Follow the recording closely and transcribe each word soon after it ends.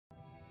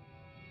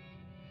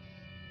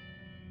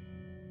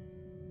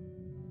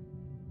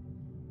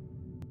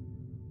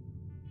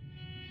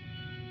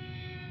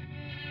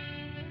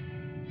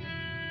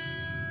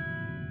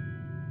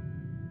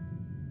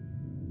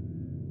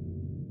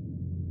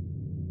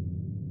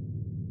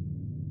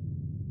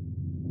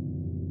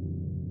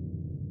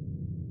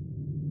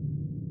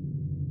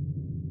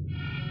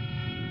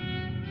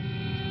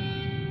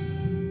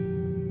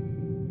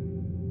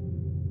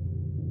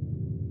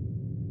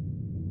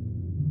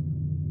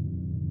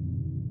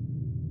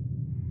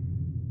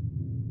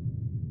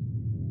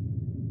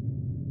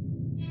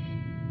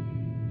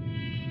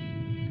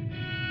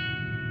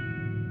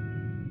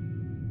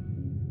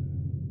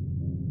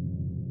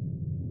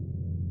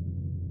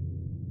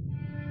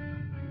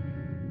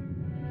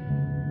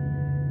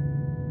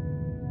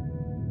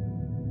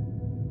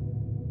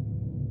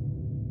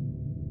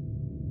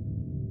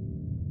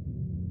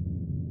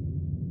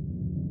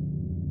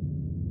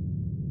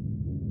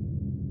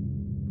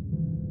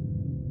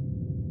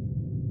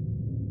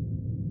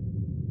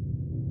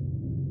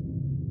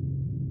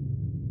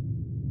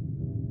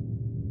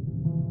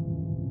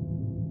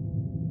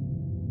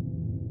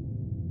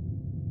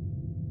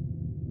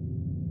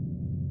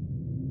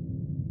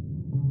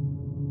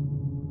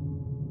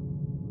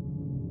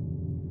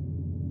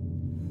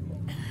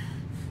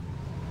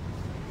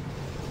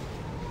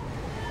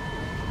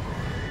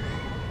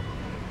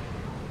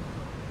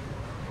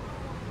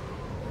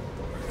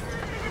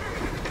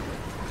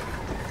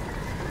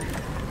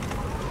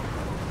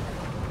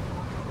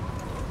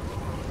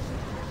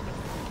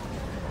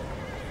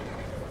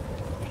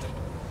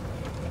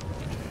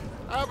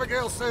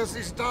Abigail says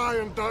he's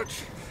dying,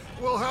 Dutch.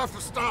 We'll have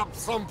to stop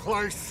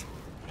someplace.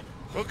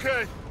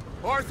 Okay,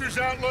 Arthur's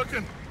out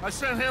looking. I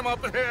sent him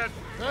up ahead.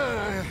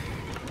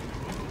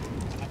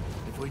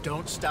 If we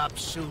don't stop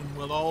soon,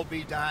 we'll all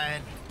be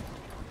dying.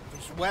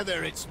 This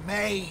weather, it's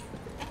May.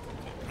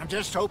 I'm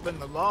just hoping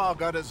the law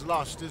got as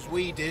lost as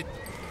we did.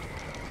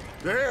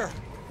 There!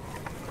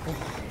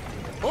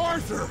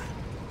 Arthur!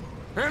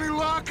 Any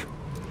luck?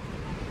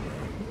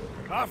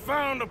 I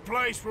found a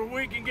place where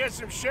we can get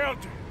some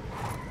shelter.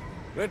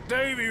 Let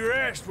Davy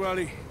rest while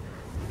he...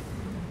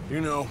 You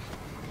know.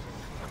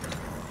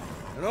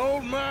 An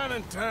old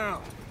mining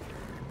town.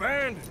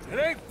 Abandoned. It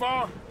ain't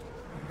far.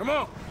 Come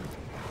on.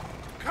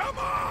 Come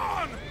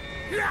on!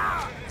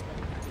 Yeah!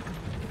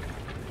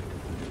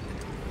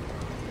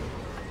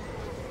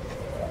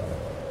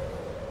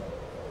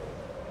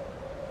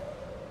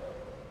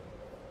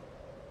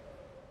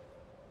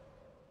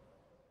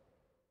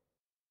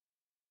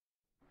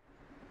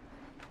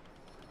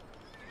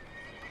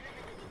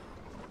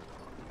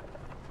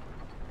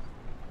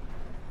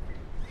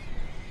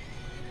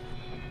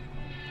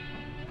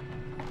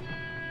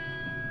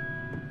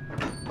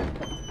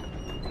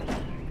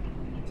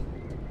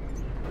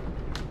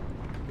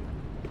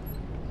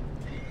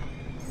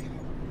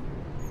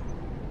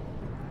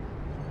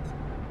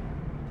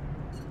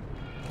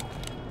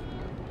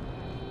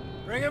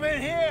 Bring him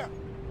in here!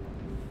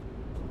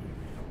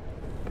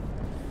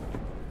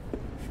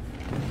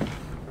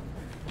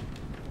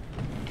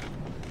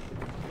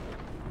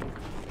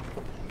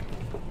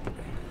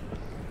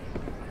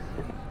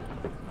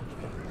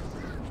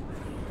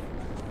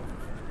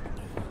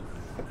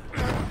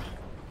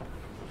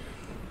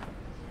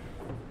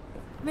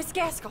 Miss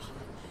Gaskell,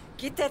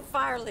 get that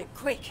fire lit,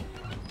 quick.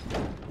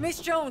 Miss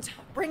Jones,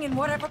 bring in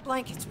whatever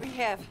blankets we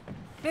have.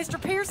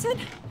 Mr. Pearson,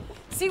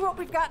 see what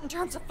we've got in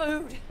terms of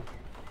food.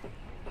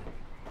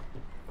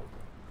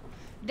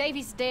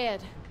 Davy's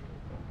dead.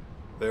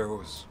 There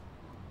was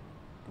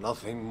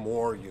nothing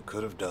more you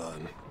could have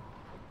done.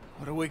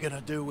 What are we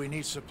gonna do? We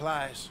need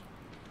supplies.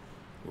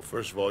 Well,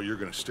 first of all, you're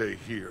gonna stay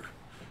here,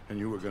 and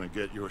you were gonna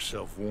get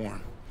yourself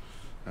warm.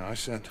 Now, I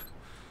sent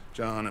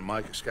John and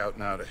Micah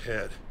scouting out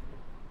ahead.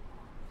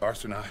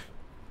 Arthur and I,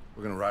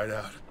 we're gonna ride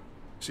out,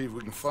 see if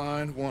we can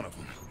find one of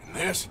them. And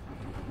this,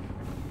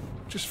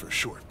 just for a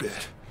short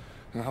bit.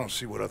 And I don't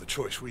see what other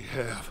choice we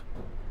have.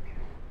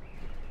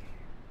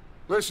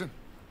 Listen.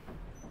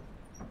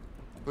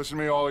 Listen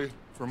to me, all of you,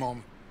 for a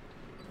moment.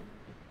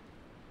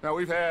 Now,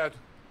 we've had,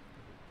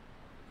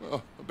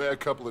 well, a bad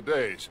couple of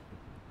days.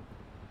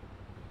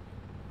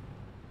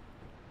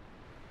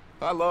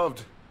 I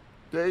loved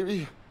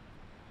Davy,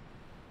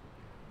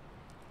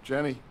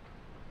 Jenny,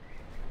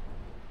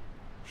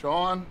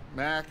 Sean,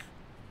 Mac.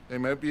 They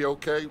may be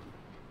okay.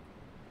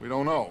 We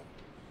don't know.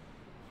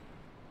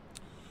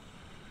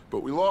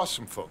 But we lost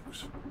some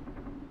folks.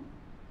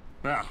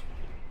 Now,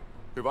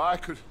 if I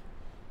could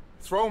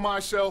throw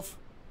myself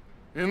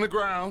in the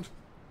ground,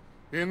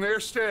 in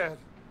their stead,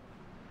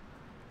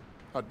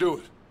 I'd do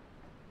it,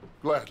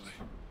 gladly.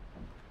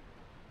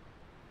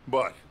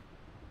 But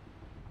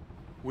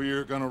we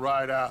are gonna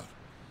ride out,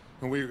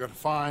 and we are gonna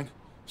find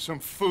some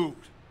food.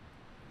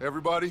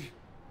 Everybody,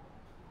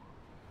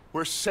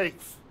 we're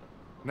safe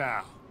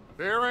now.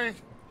 There ain't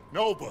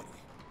nobody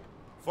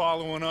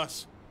following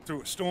us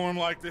through a storm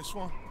like this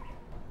one.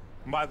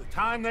 And by the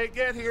time they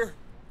get here,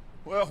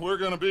 well, we're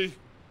gonna be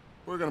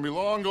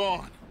long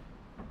gone.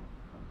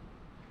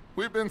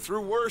 We've been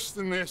through worse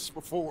than this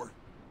before.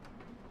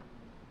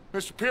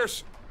 Mr.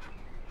 Pearson,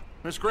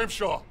 Miss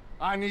Grimshaw,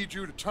 I need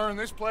you to turn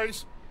this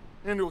place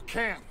into a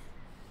camp.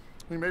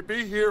 We may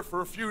be here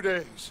for a few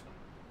days.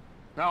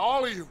 Now,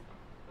 all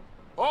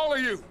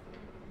of you,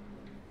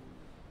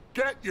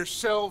 get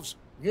yourselves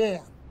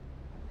warm.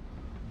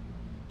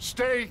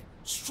 Stay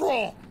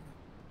strong.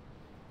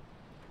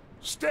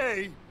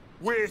 Stay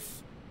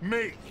with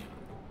me.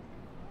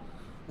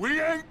 We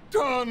ain't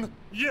done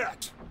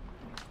yet.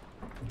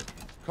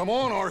 Come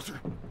on, Arthur.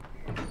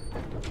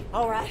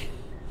 All right.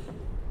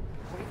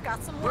 We've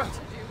got some work to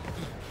do.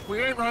 We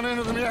ain't run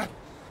into them yet,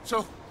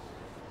 so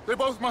they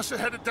both must have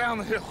headed down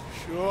the hill.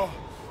 Sure.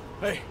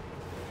 Hey,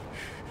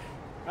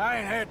 I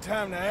ain't had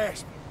time to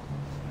ask.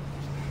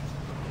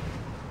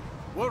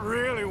 What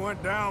really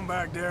went down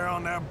back there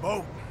on that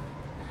boat?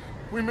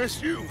 We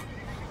missed you.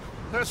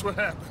 That's what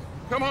happened.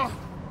 Come on.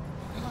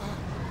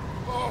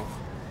 Oh.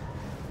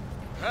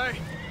 Hey,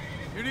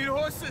 you need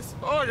horses?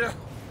 Oh, yeah.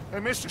 Hey,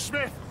 Mr.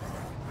 Smith,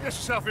 get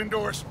yourself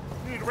indoors.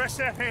 You need to rest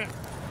that hand.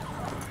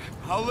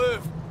 I'll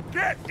live.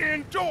 Get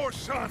indoors,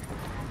 son.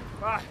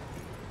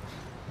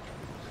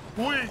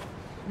 We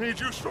need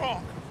you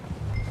strong.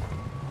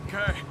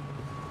 Okay.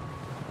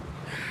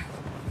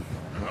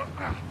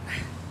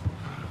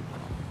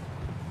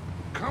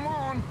 Come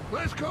on,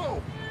 let's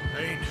go.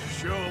 Ain't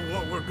sure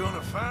what we're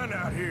gonna find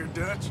out here,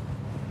 Dutch.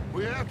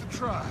 We have to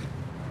try.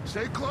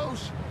 Stay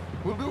close.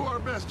 We'll do our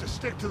best to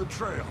stick to the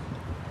trail.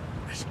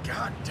 This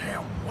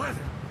goddamn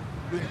weather.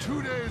 Been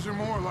 2 days or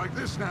more like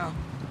this now.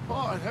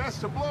 Oh, it has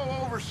to blow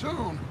over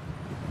soon.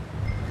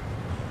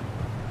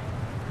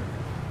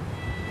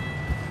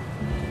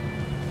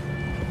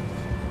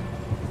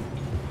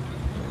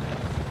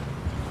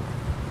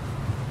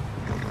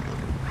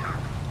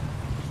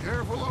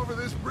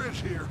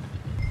 here.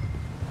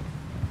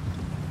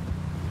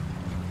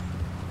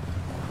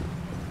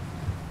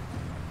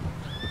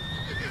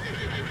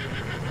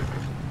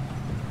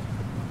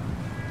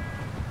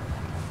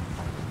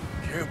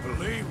 Can't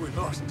believe we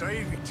lost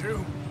Davy,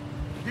 too.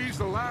 He's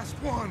the last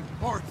one,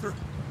 Arthur.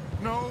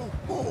 No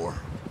more.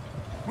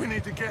 We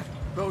need to get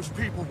those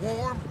people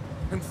warm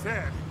and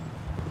fed.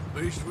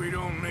 At least we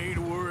don't need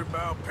to worry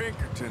about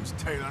Pinkertons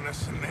tailing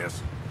us in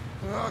this.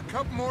 A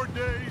couple more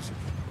days,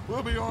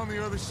 we'll be on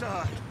the other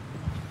side.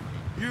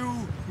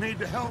 You need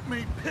to help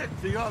me pick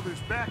the others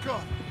back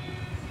up.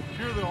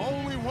 You're the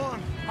only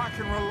one I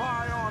can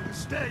rely on to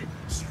stay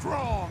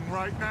strong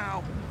right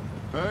now.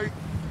 Hey,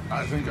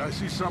 I think I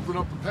see something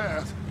up the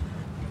path.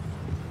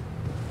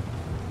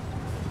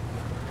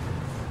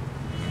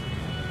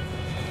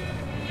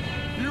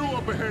 You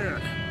up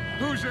ahead.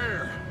 Who's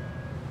there?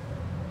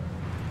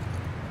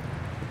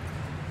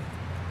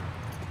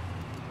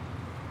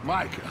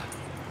 Micah.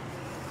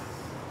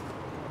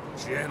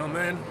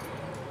 Gentlemen,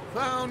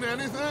 Found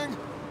anything?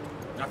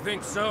 I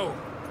think so.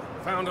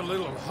 Found a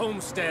little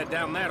homestead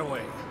down that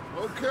way.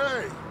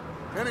 Okay.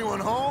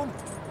 Anyone home?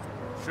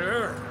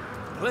 Sure.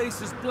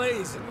 Place is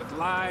blazing with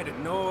light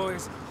and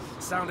noise.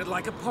 Sounded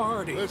like a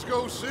party. Let's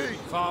go see.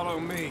 Follow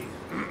me.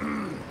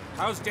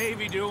 How's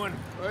Davy doing?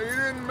 He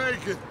didn't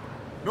make it.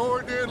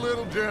 Nor did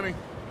little Jenny.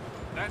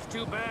 That's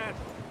too bad.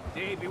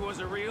 Davy was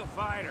a real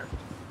fighter.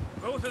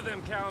 Both of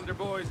them calendar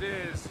boys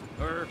is,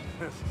 or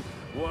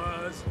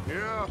was.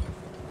 Yeah,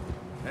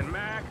 And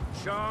Mac,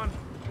 Sean,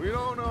 we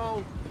don't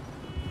know.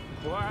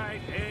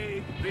 quite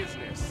a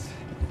business.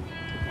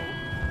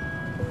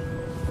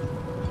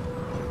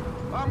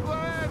 I'm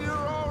glad you're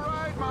all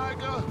right,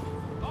 Micah.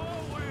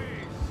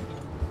 Always.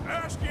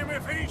 Ask him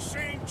if he's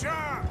seen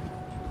John.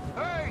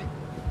 Hey,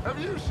 have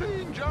you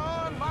seen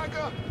John,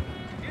 Micah?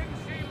 Didn't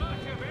see much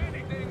of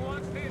anything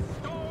once this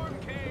storm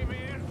came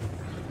in.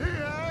 He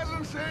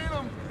hasn't seen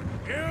him.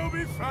 He'll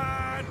be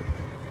fine.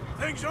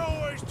 Things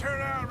always turn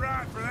out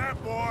right for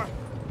that boy.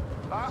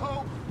 I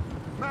hope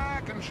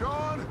Mac and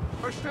Sean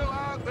are still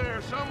out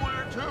there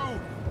somewhere,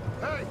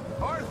 too. Hey,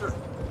 Arthur,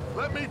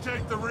 let me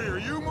take the rear.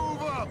 You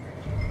move up.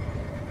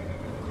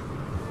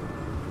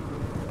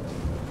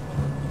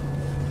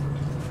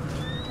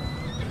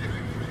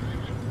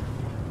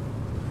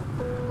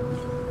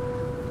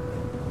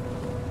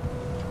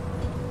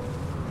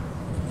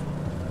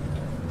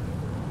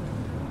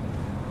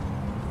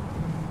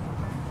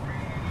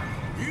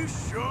 You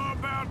sure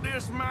about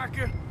this,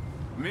 Micah?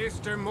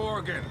 Mr.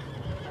 Morgan,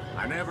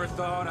 I never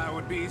thought I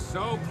would be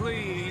so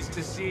pleased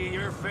to see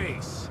your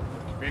face.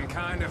 Been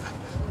kind of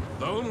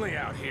lonely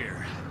out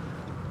here.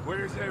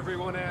 Where's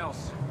everyone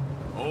else?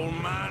 Old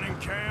mining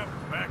camp,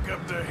 back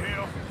up the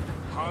hill.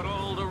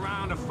 Huddled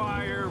around a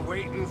fire,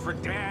 waiting for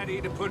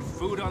Daddy to put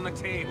food on the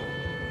table.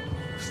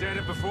 Said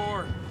it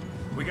before,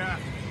 we got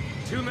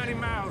too many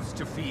mouths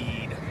to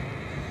feed.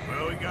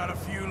 Well, we got a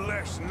few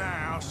less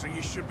now, so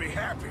you should be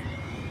happy.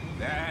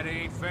 That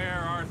ain't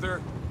fair,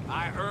 Arthur.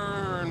 I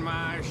earn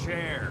my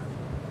share.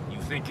 You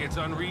think it's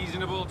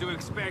unreasonable to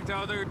expect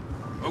other...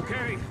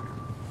 Okay,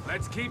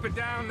 let's keep it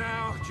down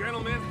now,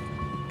 gentlemen.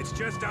 It's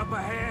just up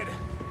ahead.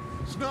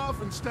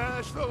 Snuff and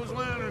stash those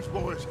lanterns,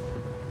 boys.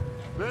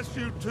 Best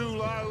you two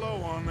lie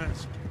low on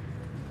this.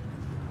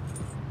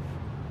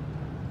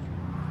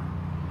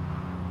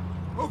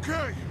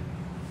 Okay,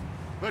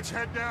 let's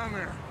head down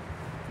there.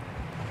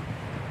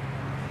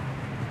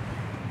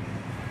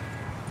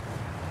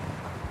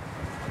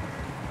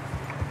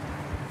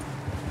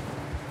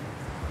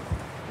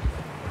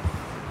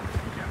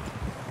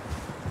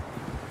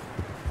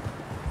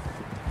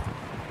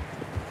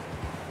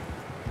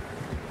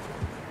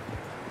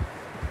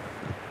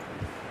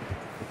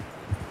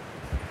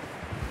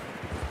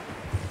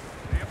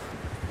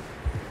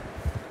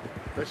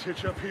 Let's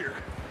hitch up here.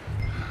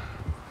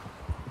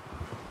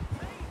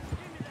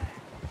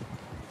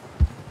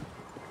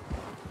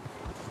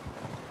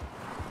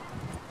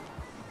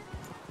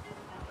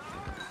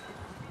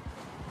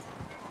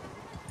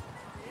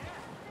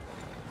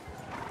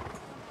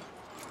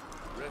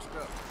 Rest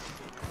up.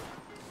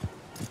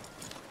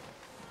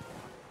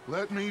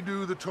 Let me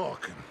do the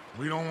talking.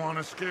 We don't want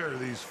to scare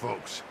these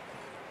folks.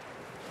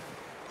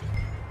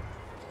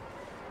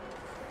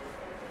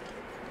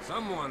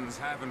 Someone's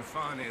having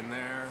fun in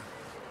there.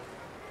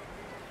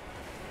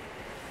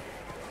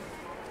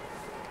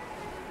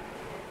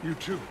 You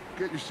two,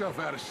 get yourself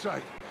out of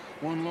sight.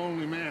 One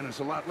lonely man is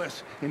a lot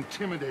less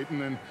intimidating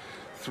than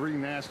three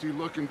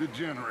nasty-looking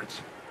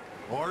degenerates.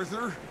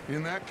 Arthur,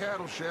 in that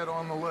cattle shed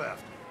on the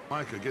left.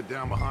 Micah, get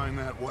down behind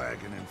that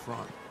wagon in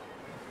front.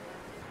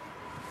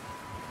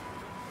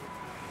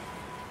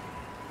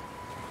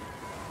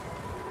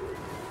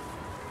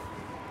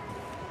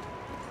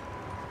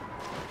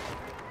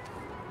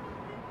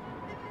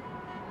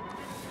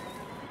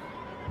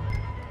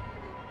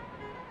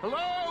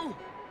 Hello?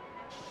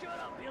 Shut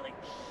up, Billy.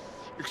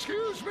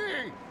 Excuse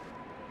me?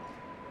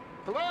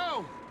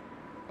 Hello?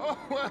 Oh,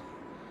 well,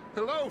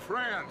 hello,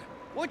 friend.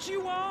 What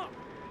you want?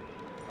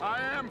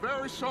 I am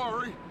very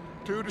sorry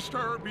to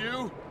disturb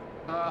you.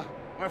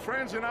 My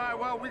friends and I,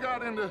 well, we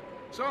got into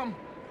some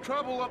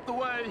trouble up the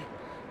way,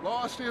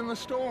 lost in the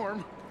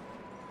storm.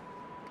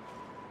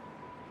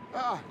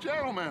 Ah,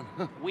 gentlemen.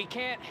 We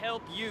can't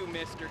help you,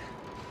 mister.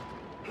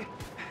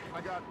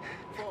 I got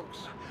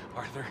folks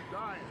Arthur.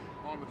 dying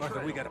on the Arthur,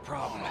 trail. we got a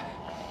problem.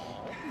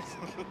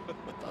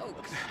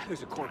 Folks,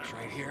 there's a corpse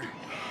right here.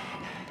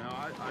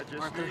 Now, I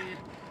just Arthur, need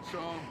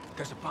some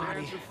there's a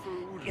body cans of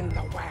food in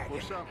the wagon.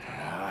 or something.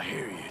 I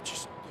hear you.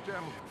 Just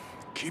Gentlemen,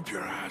 keep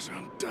your eyes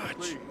on Dutch.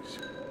 please.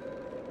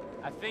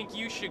 I think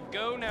you should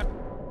go now.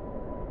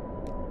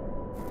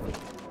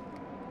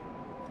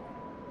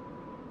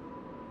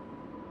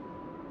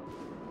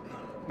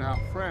 Now,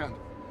 friend,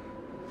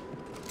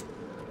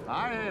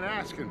 I ain't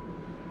asking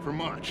for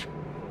much.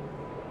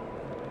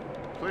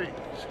 Please,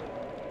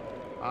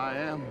 I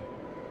am...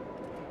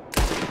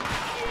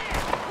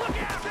 Look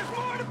out! There's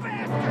more to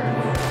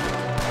bastards!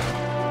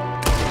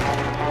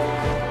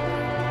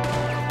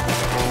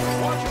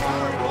 Watch your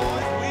fire,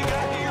 boys! We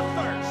got here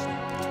first!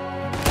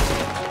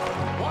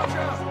 Watch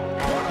out!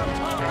 One on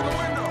top of the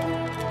window!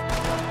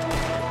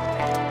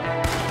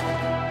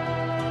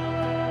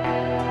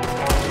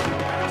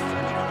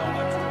 Bastard, you don't know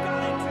what you got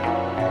into!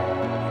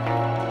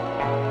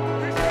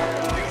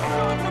 These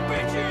sons of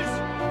bitches!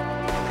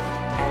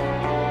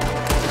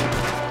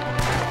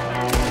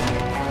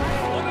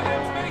 One of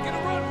them's making a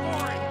run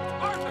for it!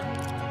 Arthur!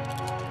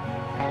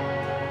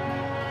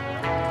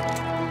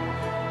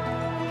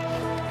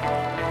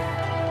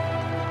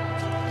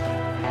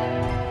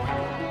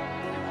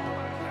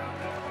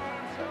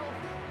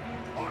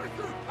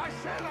 Arthur, I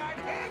said I'd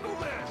handle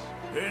this!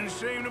 Didn't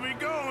seem to be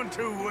going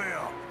too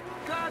well.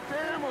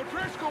 Goddamn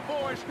O'Driscoll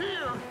boys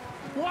here!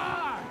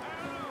 Why?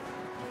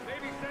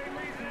 Maybe same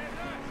reason as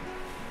us.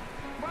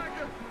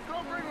 Micah,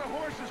 go bring the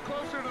horses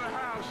closer to the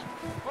house.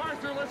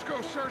 Arthur, let's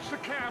go search the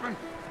cabin.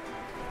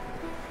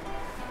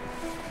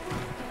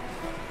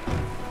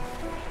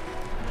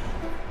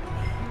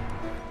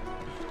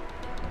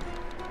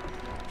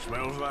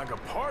 Smells like a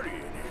party in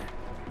here.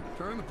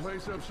 Turn the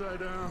place upside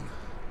down.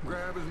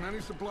 Grab as many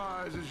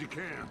supplies as you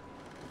can.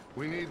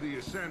 We need the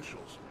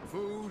essentials.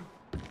 Food,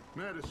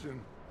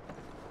 medicine,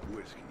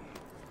 whiskey.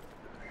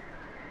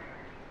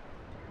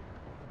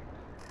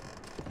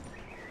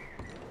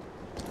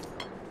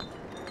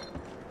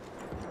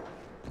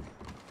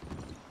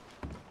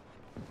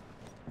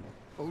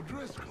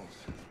 O'Driscoll's.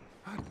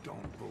 I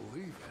don't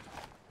believe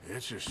it.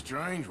 It's a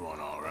strange one,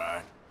 all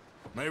right.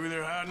 Maybe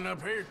they're hiding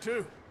up here,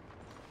 too.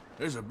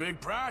 There's a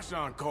big price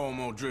on Colm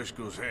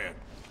O'Driscoll's head.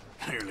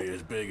 Nearly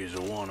as big as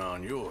the one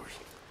on yours.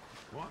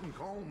 Wanting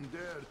Colm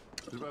dead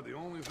is about the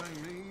only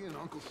thing me and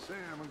Uncle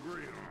Sam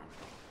agree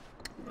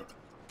on.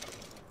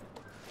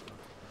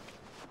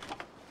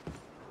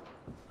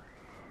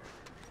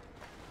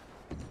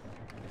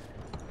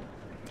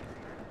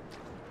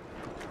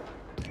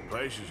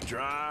 Place is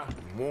dry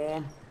and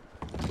warm.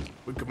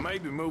 We could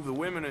maybe move the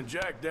women and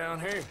Jack down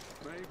here.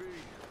 Maybe.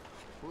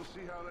 We'll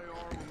see how they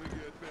are when we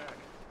get back.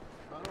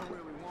 I don't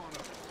really want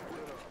to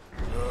split up.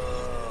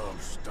 Oh, I'm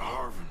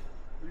starving.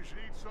 You should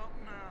eat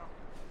something now.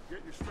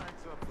 Get your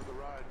strength up for the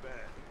ride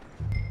back.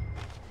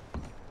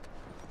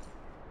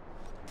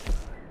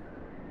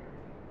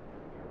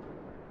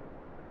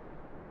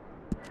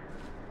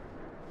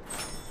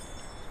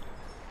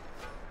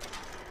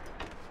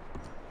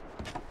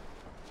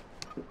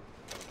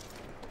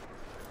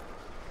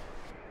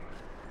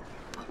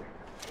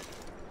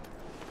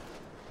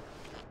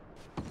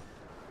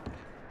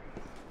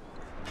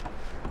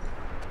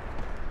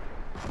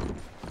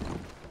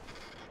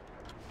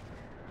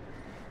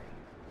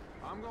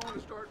 I'm going to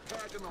start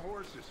packing the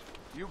horses.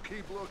 You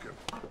keep looking.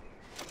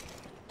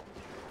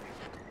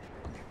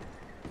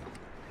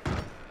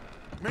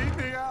 Meet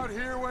me out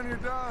here when you're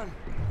done.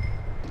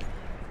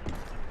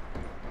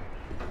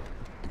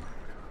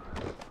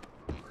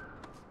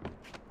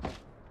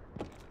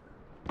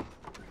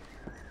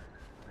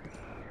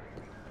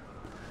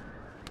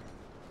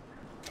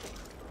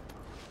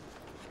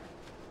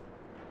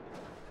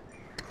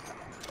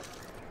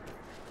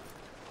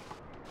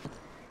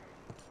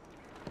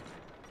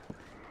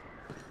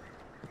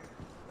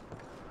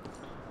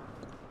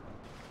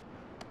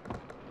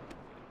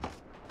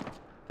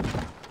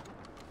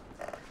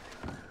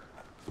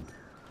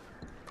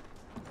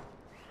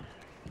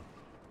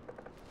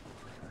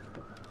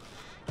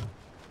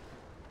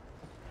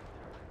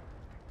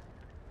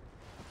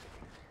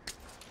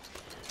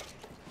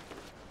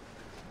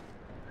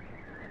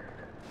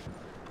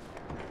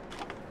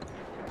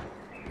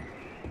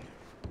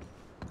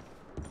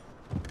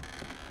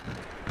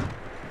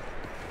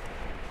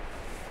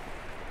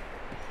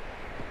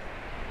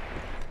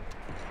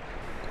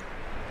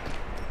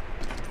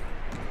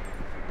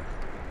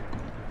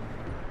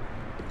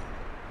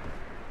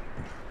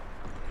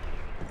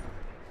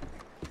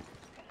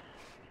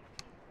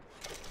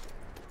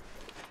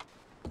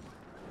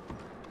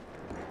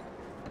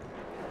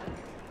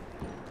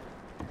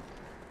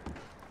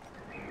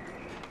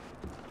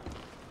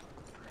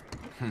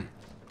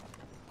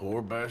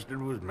 Poor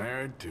bastard was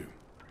married, too.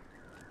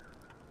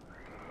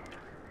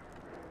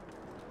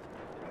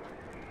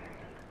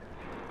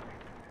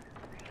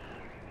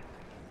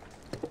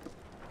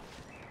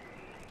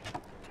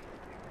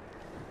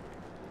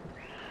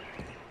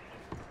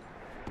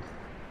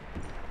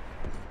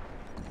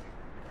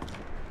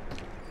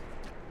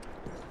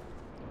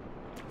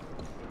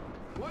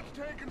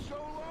 so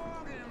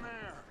long in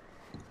there?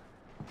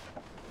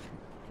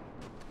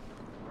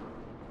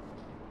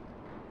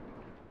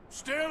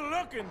 Still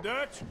looking,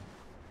 Dutch.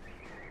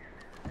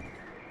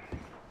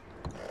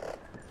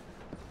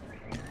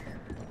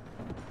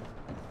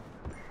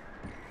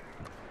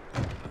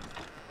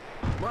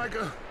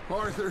 Micah,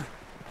 Arthur,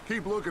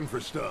 keep looking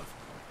for stuff.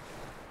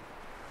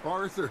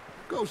 Arthur,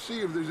 go see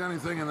if there's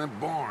anything in that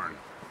barn.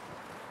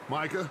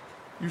 Micah,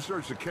 you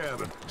search the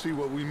cabin, see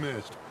what we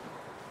missed.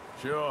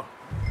 Sure.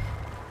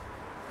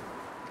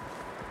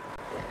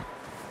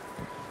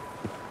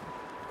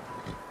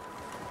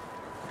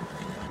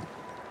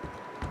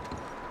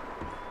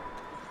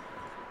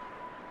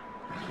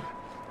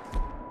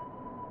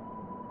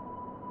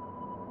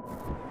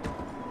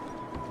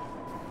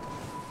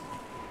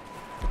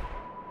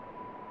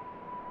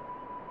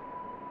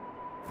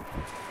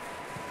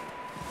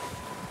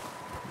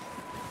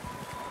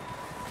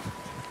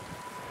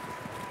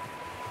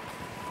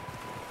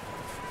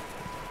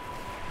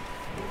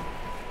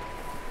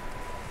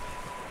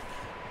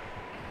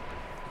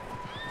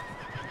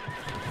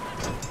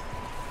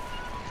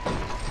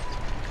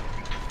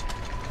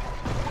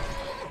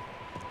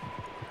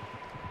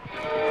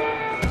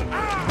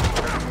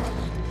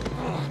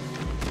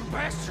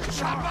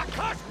 Shot my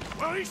cousin!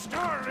 Well, he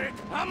started it.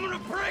 I'm gonna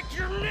break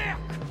your neck!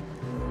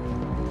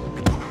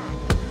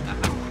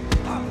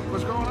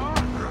 What's going on?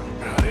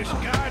 Now, this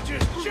guy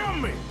just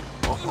jumped me.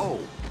 Oh,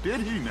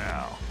 did he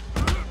now?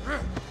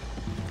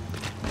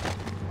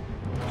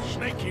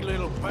 Sneaky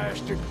little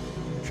bastard.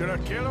 Should I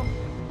kill him?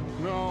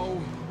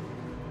 No.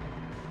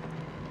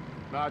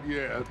 Not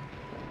yet.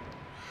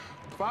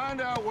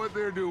 Find out what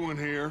they're doing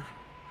here,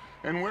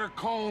 and where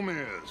Colm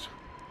is.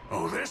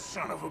 Oh, this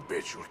son of a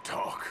bitch will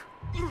talk.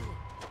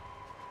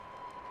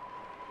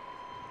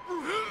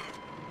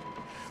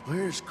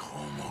 Where's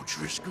Colm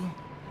O'Driscoll?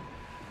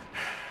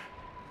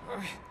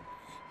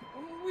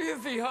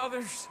 With the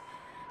others.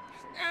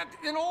 At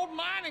an old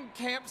mining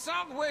camp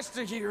southwest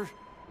of here.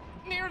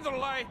 Near the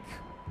lake.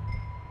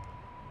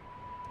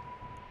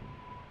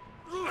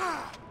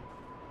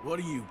 What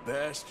are you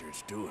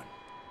bastards doing?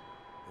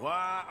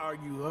 Why are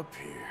you up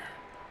here?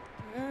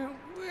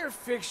 We're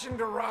fixing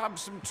to rob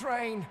some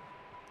train.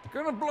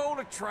 Gonna blow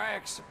the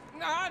tracks.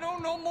 I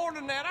don't know more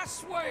than that, I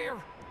swear.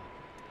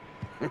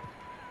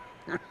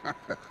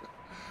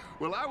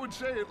 Well, I would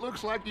say it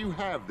looks like you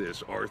have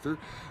this, Arthur.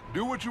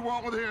 Do what you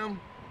want with him.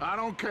 I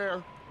don't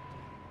care.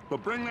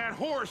 But bring that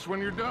horse when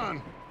you're done.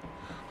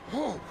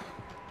 Oh.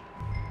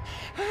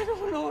 I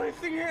don't know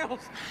anything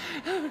else.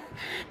 Get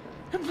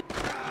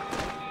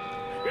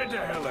the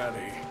hell out of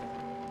here.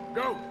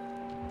 Go.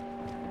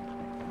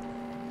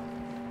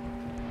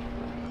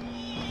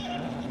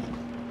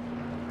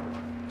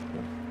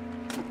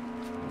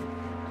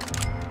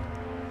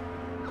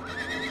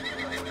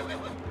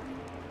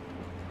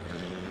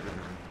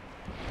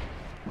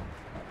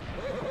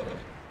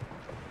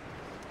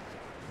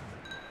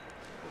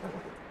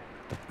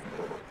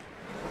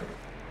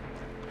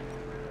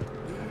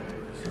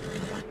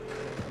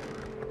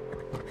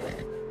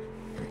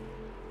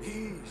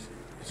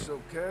 It's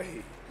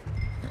okay.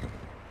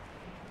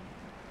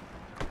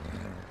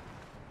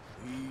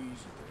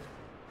 Easy.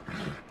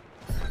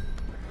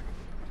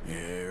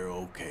 You're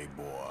okay,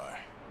 boy.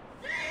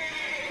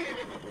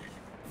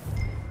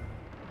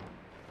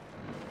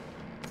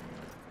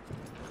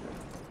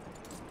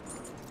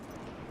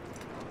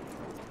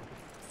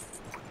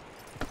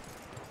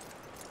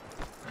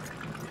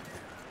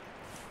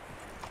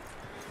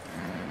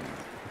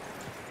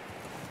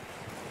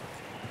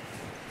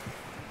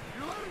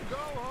 You let him go,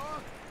 huh?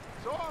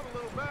 Saw the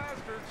little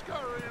bastard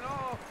scurrying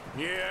off.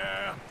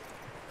 Yeah.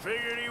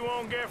 Figured he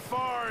won't get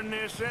far in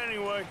this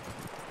anyway.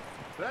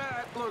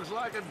 That looks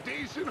like a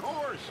decent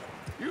horse.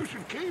 You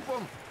should keep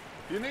him.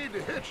 You need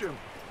to hitch him.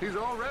 He's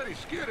already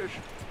skittish.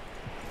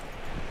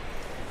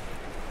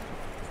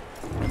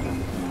 Get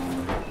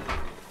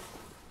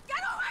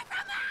away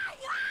from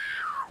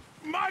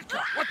me!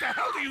 Micah, what the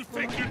hell do you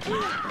think you're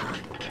doing?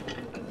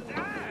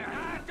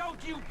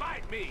 Don't you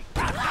bite me!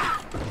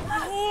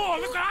 Oh,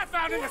 look what I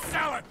found in the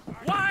cellar!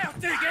 Wild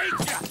thing,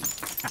 ain't ya?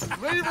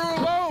 Leave her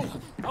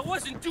alone! I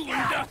wasn't doing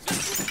nothing.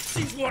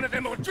 She's one of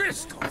them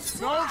O'Driscolls.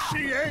 No,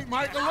 she ain't,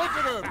 Micah. Look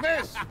at her.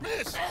 Miss,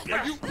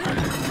 are you...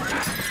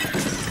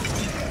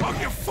 Oh,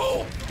 you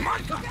fool!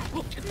 Micah!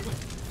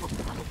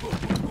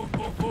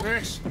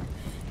 Miss,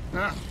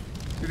 now,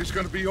 it is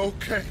gonna be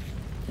okay.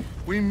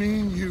 We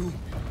mean you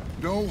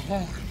no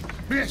harm.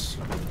 Miss.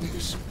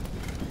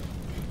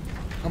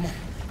 Come on.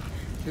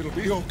 It'll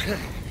be okay.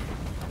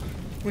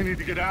 We need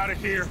to get out of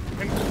here,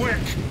 and quick.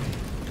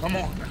 Come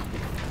on now.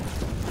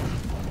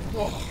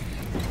 Oh.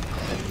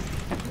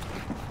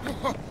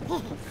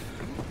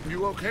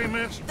 You okay,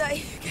 miss?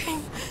 They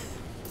came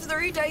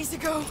 3 days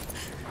ago.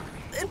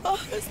 And my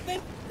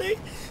husband, they...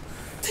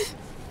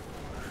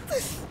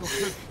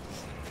 Okay.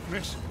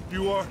 Miss,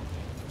 you are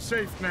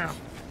safe now.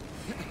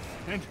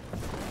 And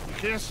you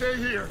can't stay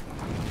here.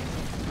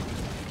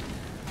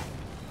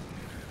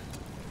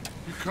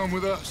 You come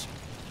with us.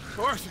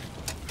 Arthur.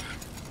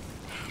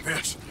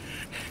 Miss,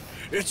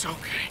 it's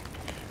okay.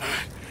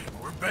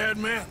 We're bad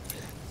men.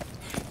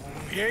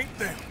 We ain't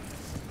them.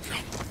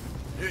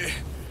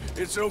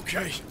 It's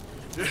okay.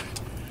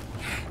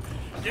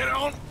 Get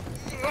on.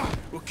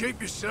 We'll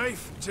keep you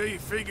safe until you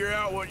figure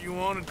out what you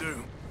want to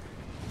do.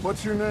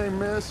 What's your name,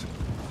 miss?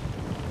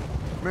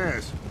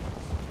 Miss?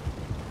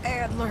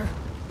 Adler.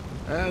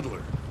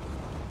 Adler.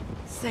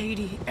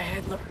 Sadie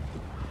Adler.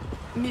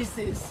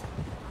 Mrs.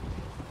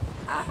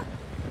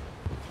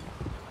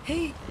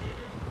 He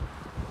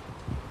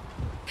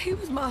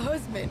was my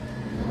husband.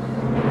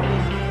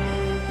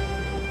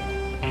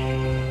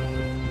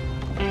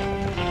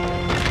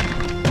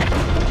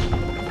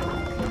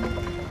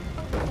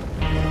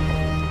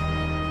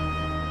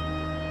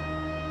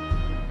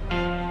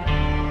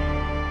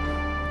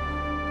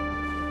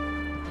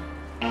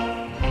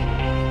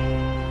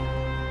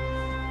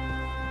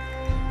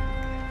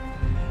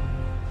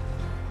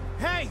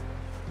 Hey!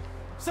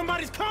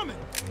 Somebody's coming!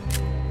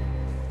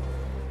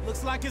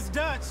 Looks like it's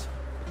Dutch.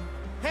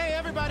 Hey,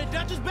 everybody,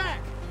 Dutch is back!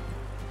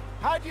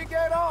 How'd you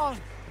get on?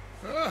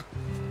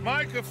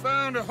 Micah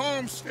found a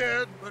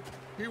homestead, but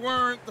he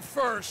weren't the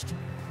first.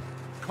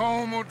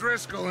 Colm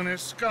O'Driscoll and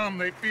his scum,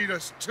 they beat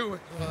us to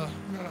it.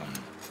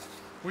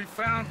 We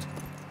found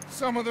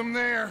some of them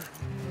there,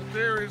 but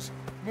there is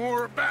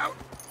more about,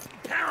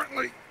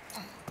 apparently.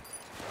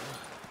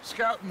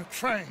 Scouting the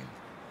train.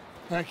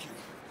 Thank you.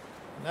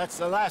 That's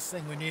the last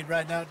thing we need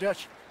right now,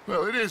 Dutch.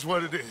 Well, it is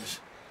what it is.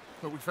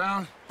 But we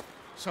found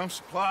some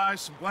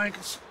supplies, some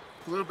blankets,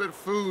 a little bit of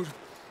food,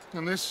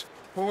 and this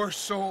poor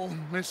soul,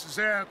 Mrs.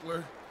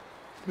 Adler,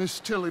 Miss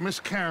Tilly, Miss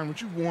Karen,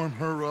 would you warm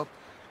her up?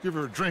 Give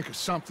her a drink or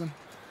something?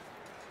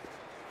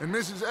 And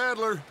Mrs.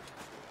 Adler,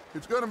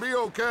 it's gonna be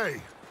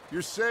okay.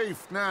 You're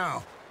safe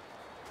now.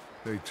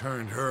 They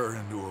turned her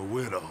into a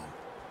widow.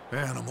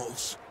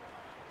 Animals.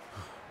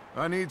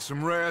 I need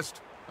some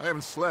rest. I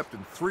haven't slept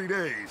in 3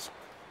 days.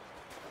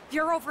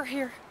 You're over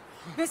here.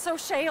 Miss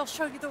O'Shea will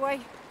show you the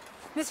way.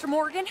 Mr.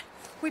 Morgan,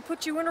 we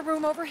put you in a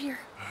room over here.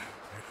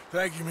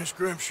 Thank you, Miss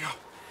Grimshaw.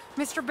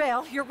 Mr.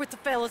 Bell, you're with the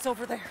fellas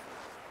over there.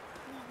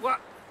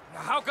 What?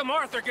 How come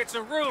Arthur gets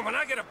a room and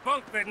I get a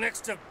bunk bed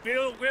next to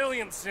Bill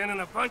Williamson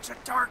and a bunch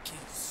of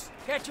darkies?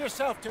 Get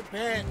yourself to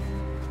bed.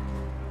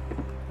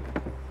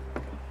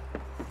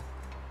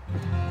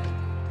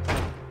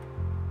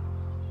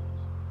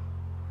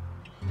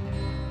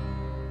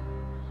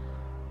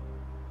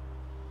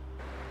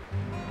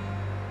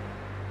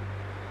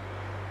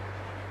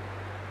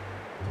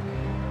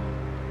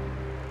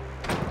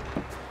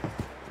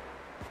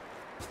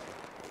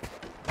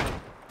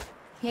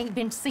 He ain't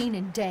been seen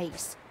in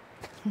days.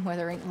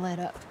 Weather ain't let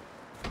up.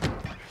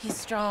 He's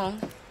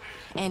strong,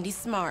 and he's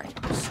smart.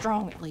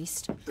 Strong, at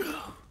least.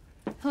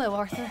 Hello,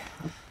 Arthur.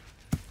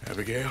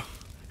 Abigail?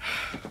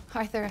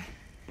 Arthur,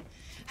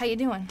 how you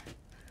doing?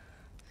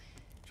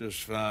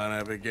 Just fine,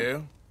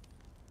 Abigail.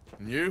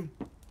 And you?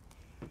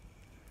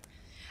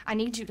 I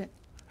need you to...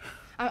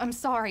 I'm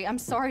sorry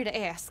to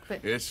ask,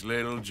 but... It's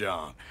little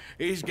John.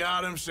 He's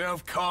got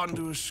himself caught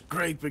into a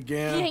scrape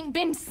again. He ain't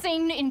been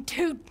seen in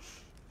 2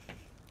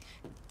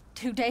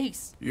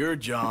 days. Your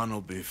John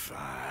will be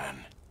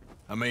fine.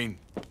 I mean,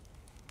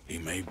 he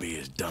may be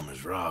as dumb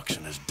as rocks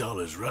and as dull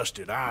as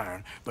rusted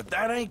iron, but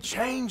that ain't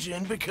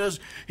changing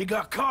because he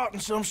got caught in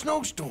some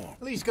snowstorm.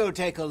 Please go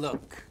take a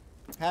look.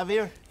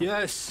 Javier?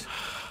 Yes.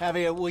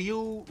 Javier, will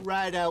you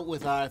ride out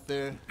with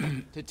Arthur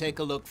to take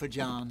a look for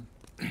John?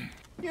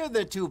 You're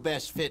the 2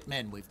 best fit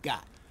men we've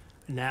got.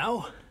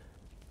 Now?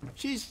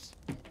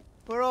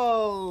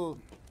 We're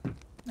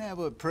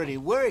pretty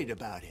worried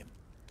about him.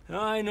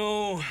 I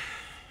know.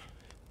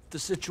 If the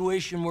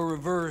situation were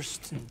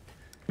reversed, and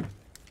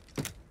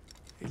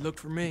he'd look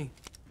for me.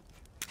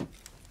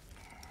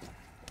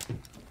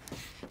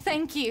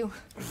 Thank you.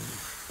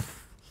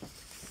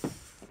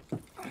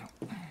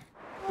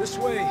 This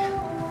way.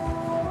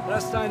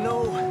 Last I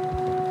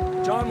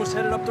know, John was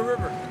headed up the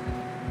river.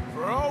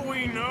 For all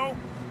we know,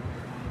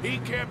 he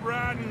kept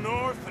riding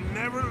north and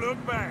never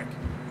looked back.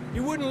 He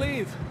wouldn't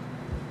leave.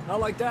 Not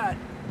like that.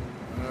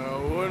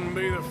 Wouldn't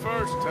be the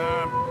first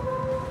time.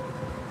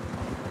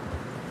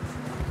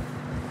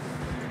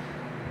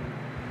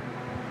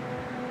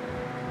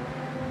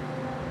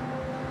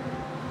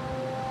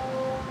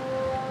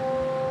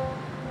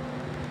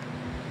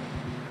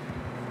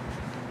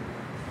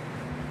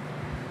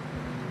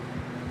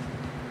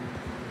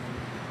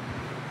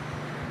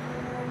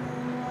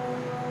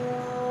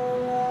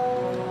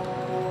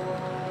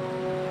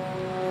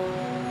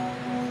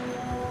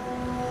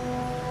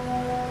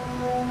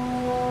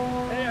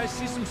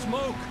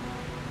 Smoke.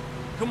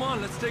 Come on,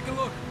 let's take a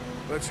look.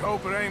 Let's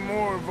hope it ain't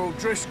more of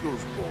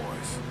O'Driscoll's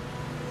boys.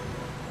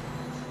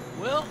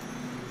 Well,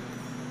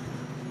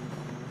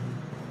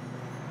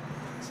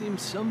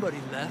 seems somebody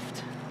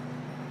left.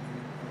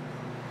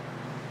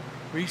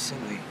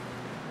 Recently.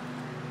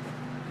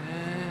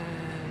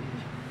 And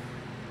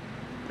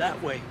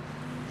that way.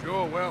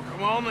 Sure, well,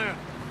 come on then.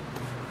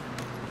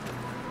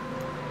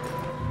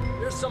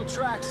 There's some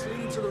tracks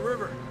leading to the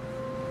river.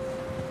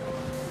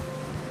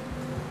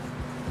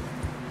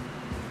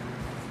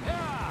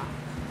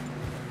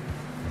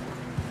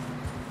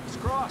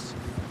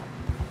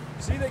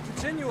 See, they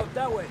continue up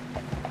that way.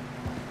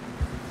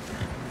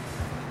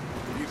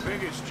 You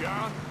think it's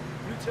John?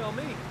 You tell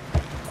me.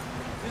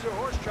 These are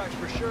horse tracks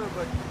for sure,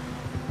 but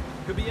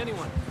could be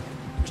anyone.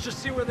 Let's just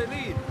see where they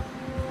lead.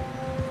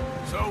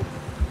 So,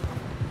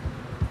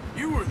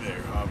 you were there,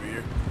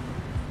 Javier.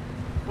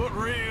 What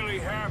really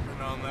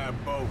happened on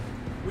that boat?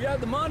 We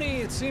had the money,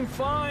 it seemed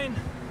fine.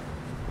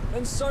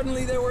 Then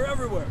suddenly they were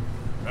everywhere.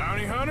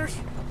 Bounty hunters?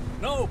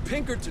 No,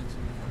 Pinkertons.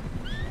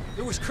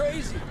 It was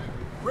crazy.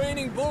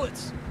 Raining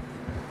bullets.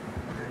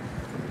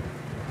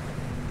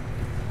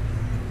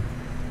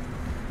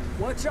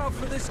 Watch out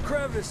for this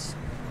crevice.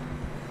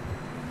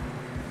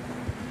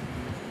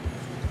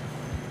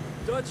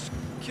 Dutch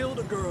killed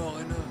a girl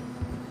in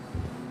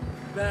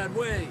a bad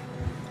way.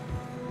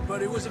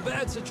 But it was a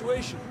bad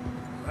situation.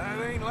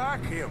 That ain't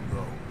like him,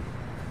 though.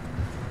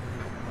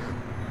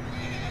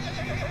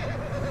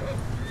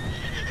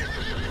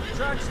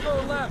 Tracks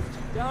go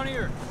left, down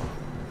here.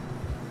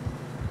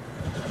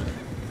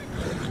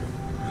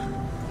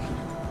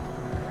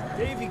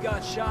 Davey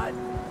got shot.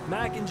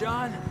 Mac and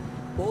John,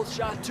 both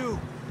shot too.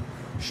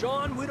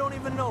 Sean, we don't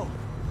even know.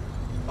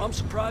 I'm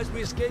surprised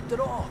we escaped at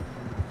all.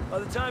 By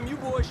the time you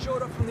boys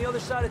showed up from the other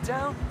side of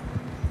town,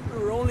 we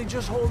were only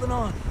just holding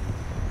on.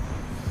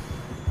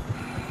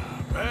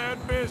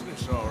 Bad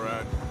business, all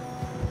right.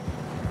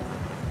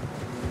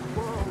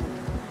 Whoa.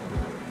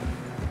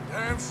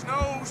 Damn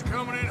snow's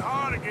coming in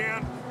hard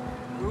again.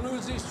 We'll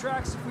lose these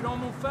tracks if we don't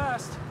move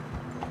fast.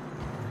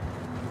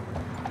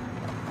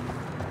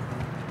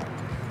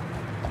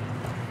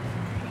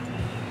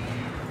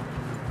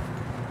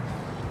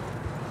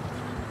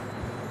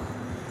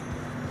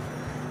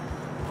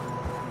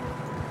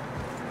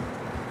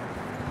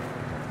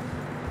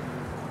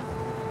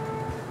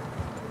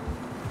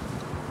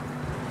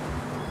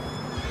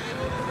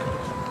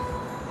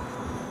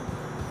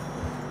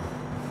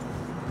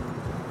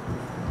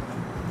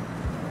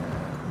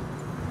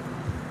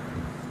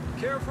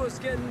 Careful, it's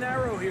getting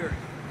narrow here.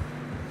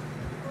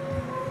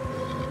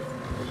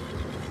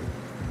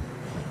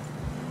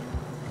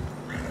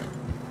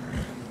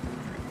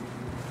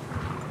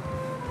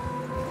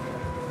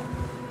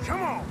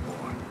 Come on,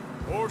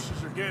 boy.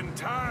 Horses are getting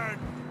tired.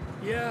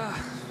 Yeah,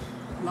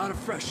 a lot of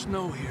fresh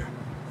snow here.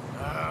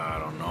 I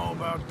don't know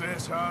about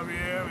this,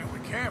 Javier. I mean, we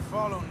can't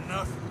follow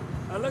nothing.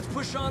 Let's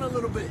push on a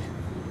little bit.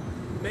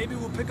 Maybe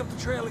we'll pick up the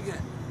trail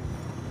again.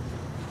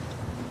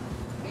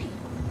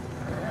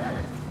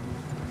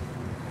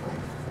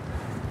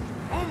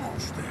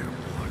 Almost there,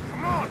 boy.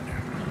 Come on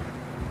now.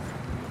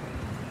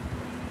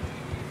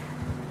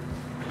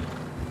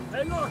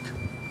 Hey, look!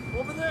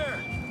 Over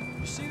there!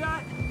 You see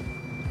that?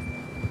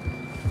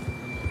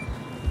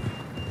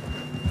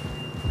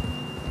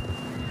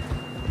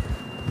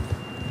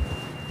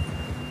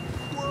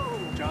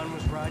 Whoa! John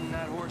was riding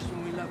that horse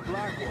when we left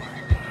Blackwater.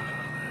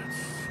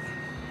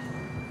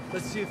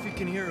 Let's see if he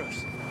can hear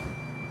us.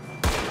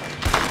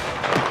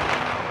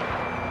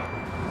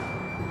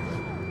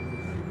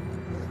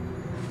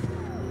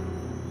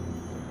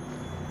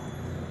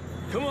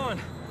 Come on!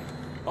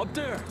 Up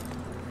there!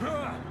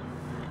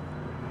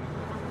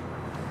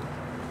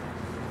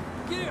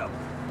 Get up!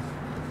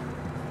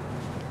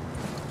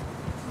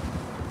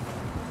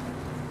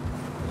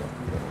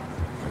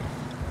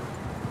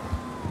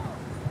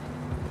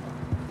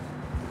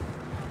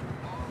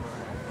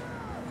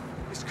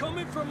 It's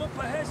coming from up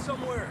ahead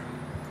somewhere.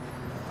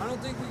 I don't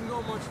think we can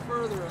go much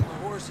further on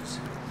the horses.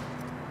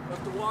 We'll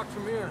have to walk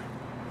from here.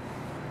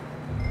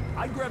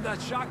 I'd grab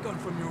that shotgun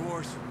from your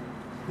horse.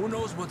 Who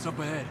knows what's up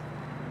ahead?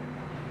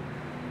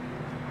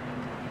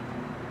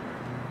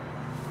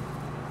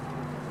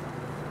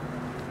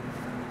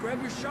 Grab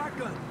your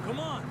shotgun. Come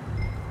on.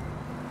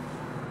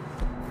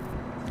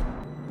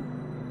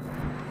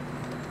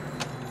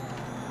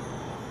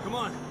 Come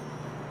on.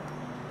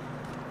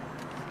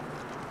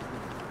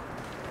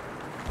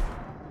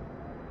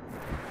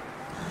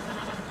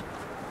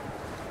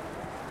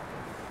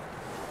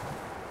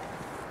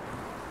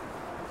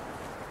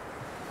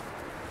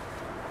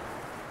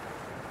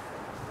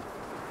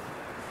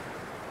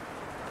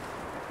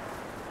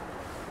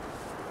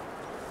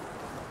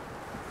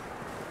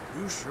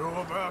 You sure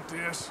about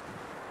this?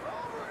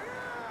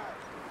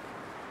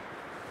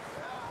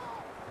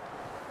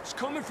 It's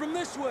coming from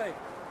this way.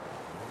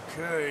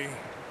 Okay.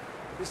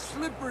 It's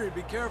slippery.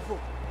 Be careful.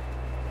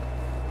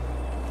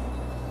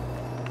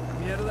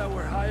 Yeah, that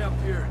we're high up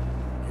here.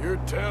 You're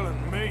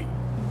telling me.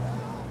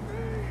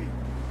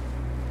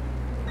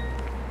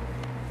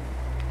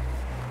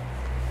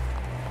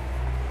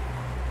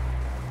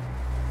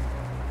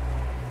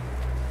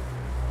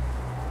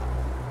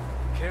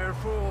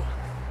 Careful.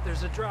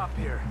 There's a drop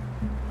here.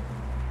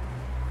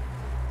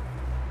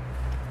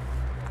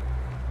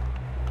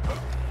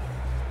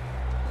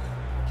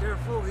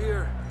 Careful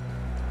here.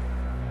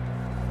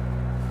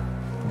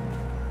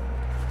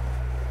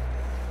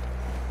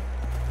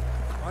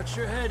 Watch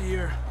your head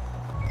here.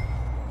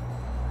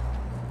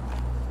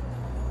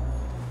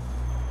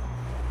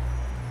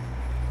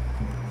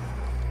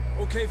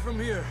 Okay from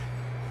here.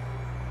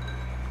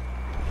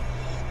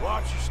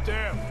 Watch your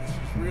step. This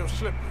is real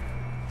slippery.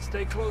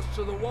 Stay close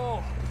to the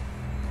wall.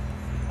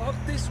 Up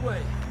this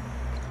way.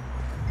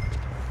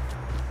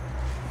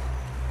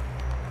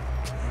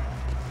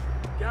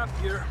 Gap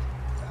here.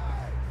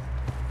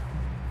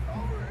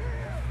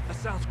 That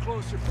sounds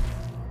closer.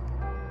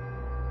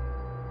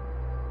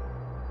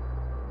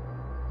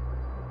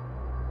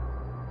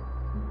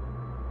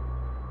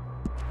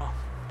 Oh,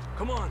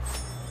 come on.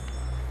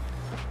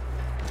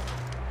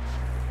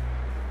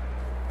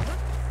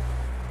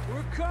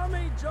 We're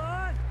coming,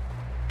 John!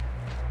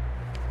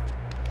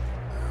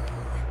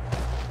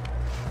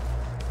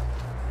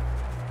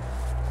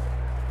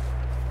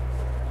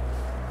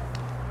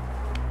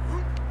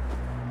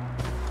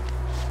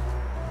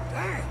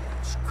 Dang,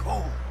 it's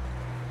cold.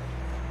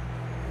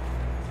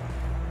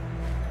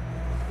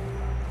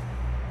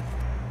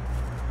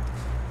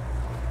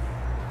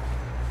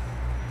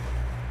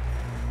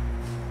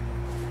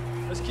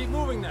 Let's keep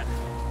moving then.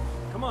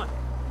 Come on.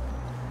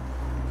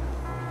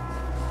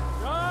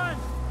 John!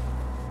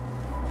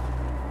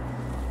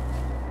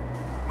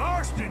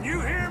 Marston, you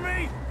hear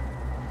me?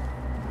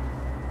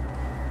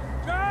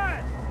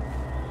 John!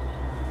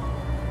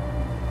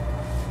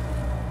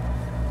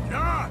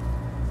 John!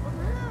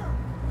 Over here!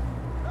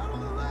 Out on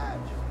the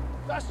ledge!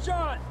 That's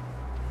John!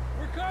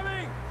 We're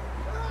coming!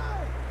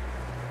 Hey!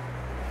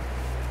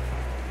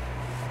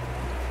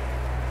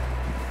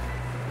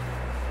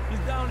 He's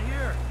down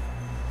here.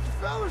 The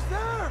fella's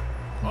there!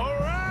 All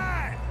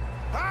right!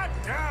 Hot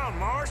down,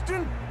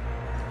 Marston!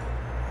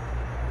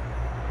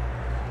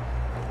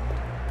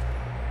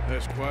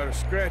 That's quite a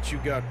scratch you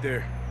got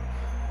there.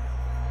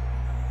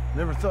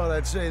 Never thought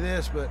I'd say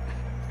this, but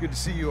it's good to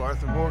see you,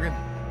 Arthur Morgan.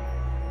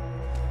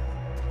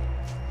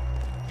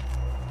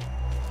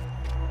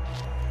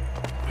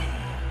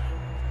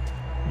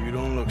 You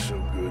don't look so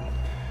good.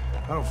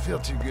 I don't feel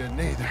too good,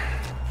 neither.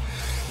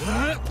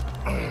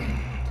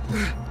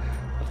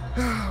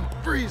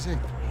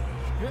 Freezing.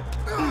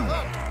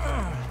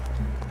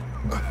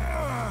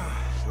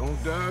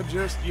 Don't die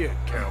just yet,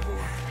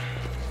 cowboy.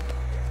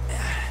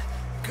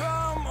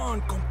 Come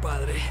on,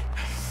 compadre.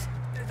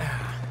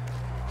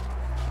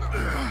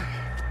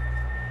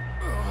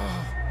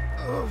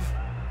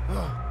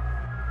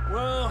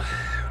 Well,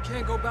 we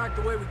can't go back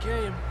the way we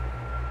came.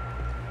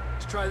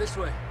 Let's try this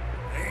way.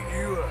 Ain't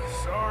you a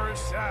sorry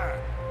sight?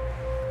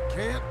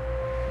 Can't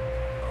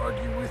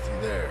argue with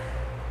you there.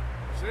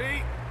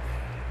 See?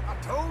 I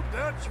told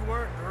Dutch you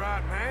weren't the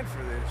right man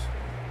for this.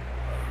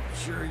 I'm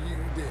sure you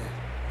did.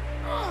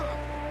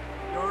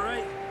 You all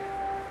right?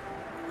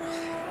 I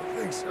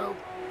think so.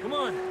 Come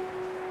on.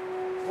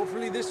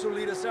 Hopefully this will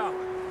lead us out.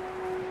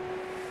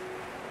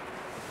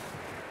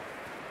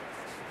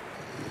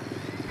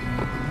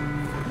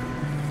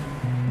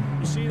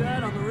 You see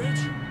that on the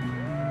ridge?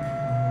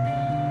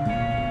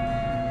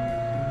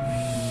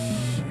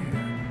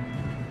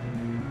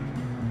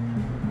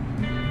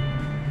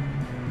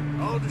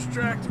 I'll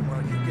distract him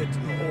while you get to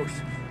the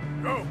horses.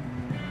 Go!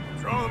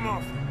 Draw them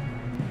off.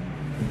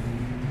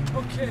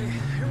 Okay,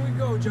 here we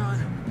go, John.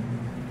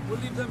 We'll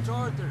leave them to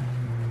Arthur.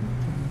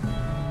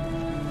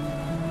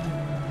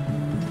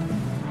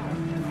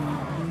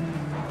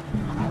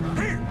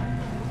 Here!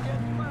 We'll get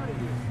him out of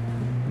here.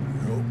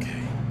 You're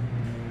okay.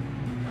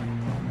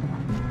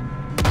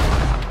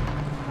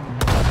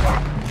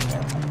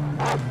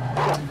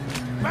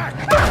 Back!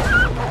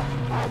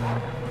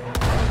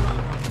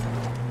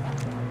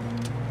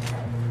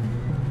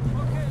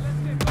 Okay, let's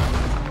get going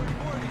before any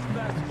more of these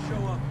bastards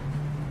show up.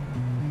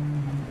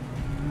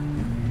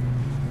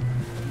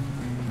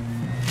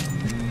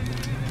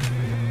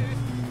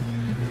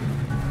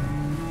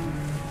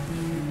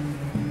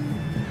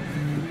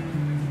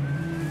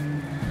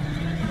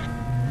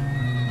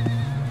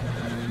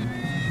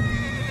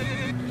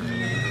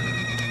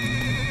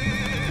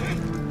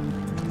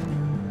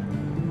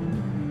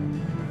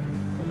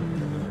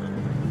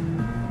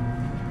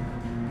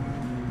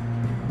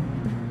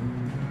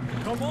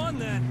 Come on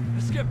then,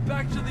 let's get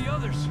back to the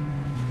others.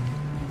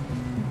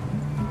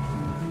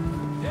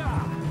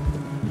 Yeah.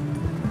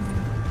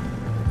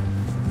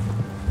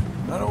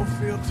 I don't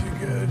feel too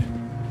good.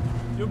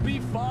 You'll be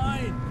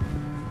fine.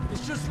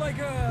 It's just like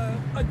a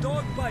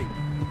dog bite.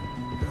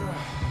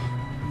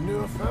 Knew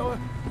a fella?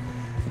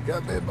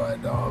 Got bit by a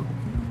dog.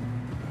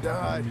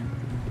 Died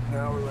an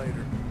hour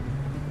later.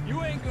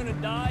 You ain't gonna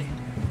die.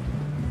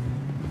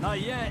 Not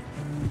yet.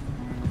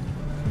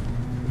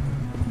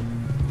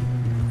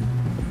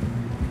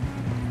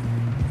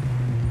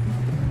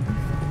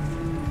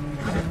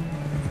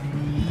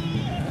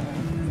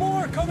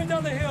 More coming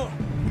down the hill.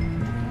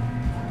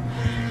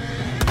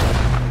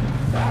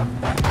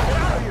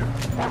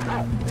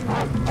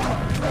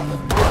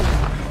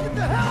 Get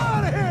the hell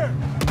out of here!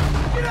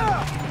 Get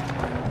out!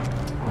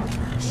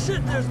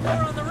 Shit, there's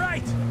more on the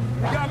right.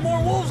 We got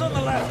more wolves on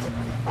the left.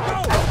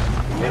 Go!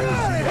 Get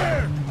out of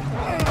here!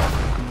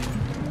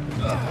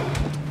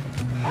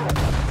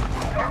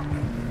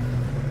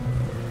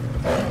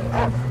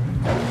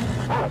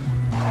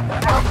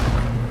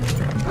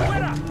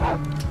 Fuera!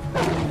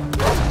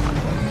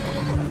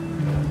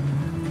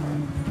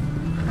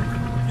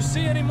 You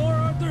see any more,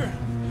 Arthur?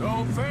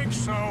 Don't think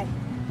so.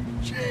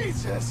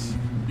 Jesus!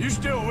 You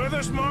still with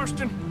us,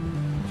 Marston?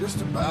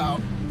 Just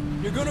about.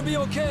 You're gonna be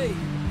okay.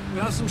 We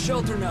have some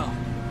shelter now.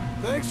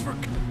 Thanks for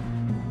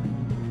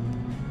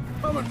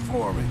coming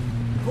for me.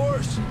 Of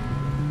course.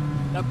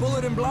 That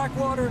bullet in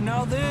Blackwater,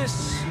 now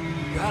this.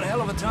 You had a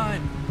hell of a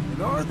time.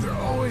 And Arthur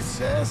always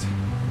says,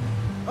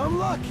 I'm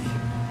lucky.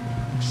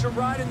 Should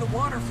ride in the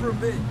water for a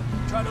bit.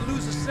 Try to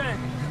lose the scent.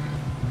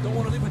 Don't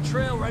want to leave a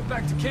trail right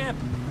back to camp.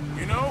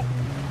 You know,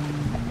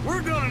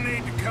 we're gonna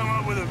need to come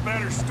up with a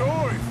better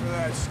story for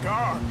that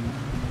scar.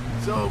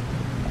 So,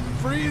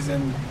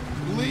 freezing,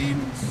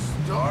 bleeding,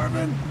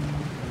 starving,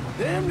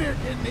 damn near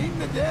getting eaten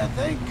to death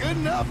ain't good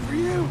enough for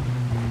you.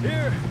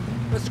 Here,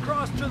 let's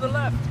cross to the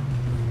left.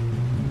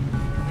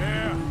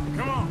 Yeah,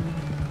 come on.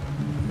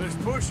 Let's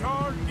push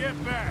hard and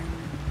get back.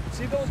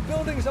 See those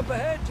buildings up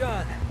ahead,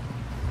 John?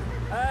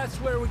 That's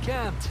where we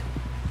camped.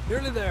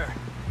 Nearly there.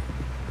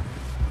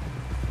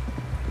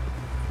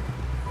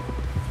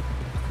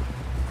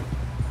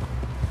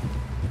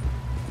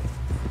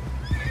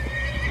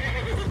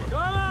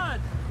 Come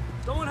on!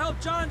 Someone help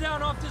John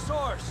down off this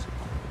horse.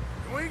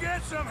 Can we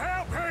get some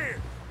help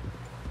here?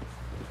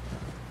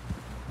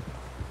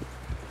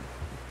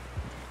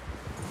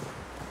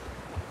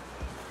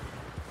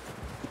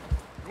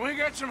 Can we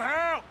get some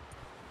help?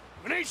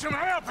 We need some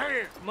help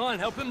here! Come on,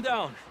 help him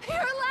down. You're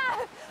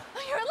alive!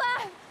 You're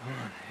alive! Come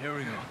on, here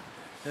we go.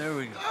 There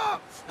we go.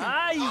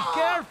 Ay,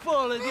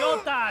 careful,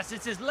 idiotas!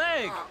 It's his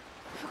leg!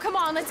 Come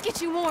on, let's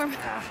get you warm.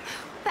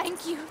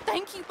 Thank you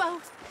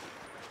both.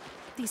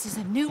 This is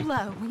a new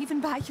low, even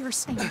by your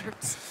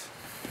standards.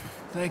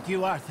 Thank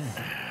you, Arthur.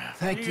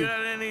 Thank you. You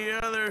got any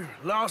other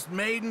lost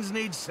maidens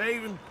need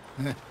saving?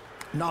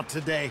 Not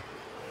today.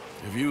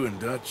 Have you and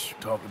Dutch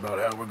talked about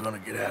how we're gonna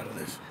get out of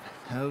this?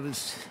 I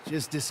was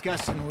just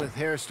discussing with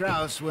Herr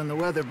Strauss when the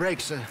weather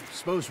breaks. I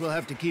suppose we'll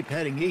have to keep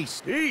heading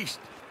east.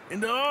 East?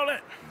 Into all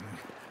that...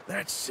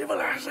 That's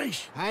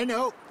civilization. I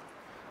know.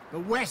 The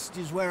west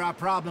is where our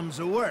problems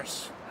are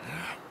worse.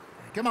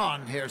 Come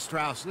on, Herr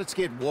Strauss, let's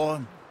get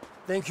warm.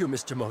 Thank you,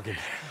 Mr. Morgan.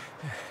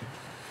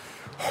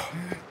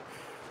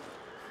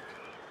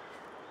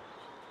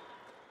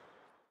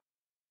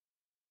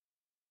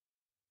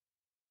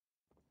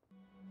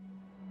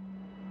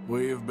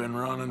 We have been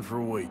running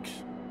for weeks.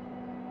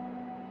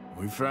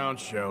 We found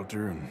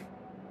shelter and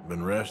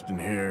been resting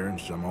here in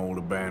some old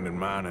abandoned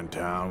mining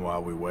town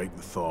while we wait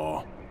the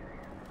thaw.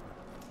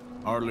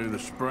 Hardly the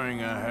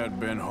spring I had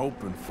been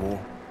hoping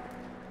for.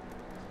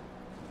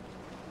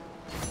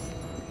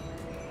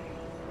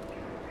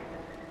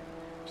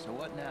 So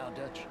what now,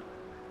 Dutch?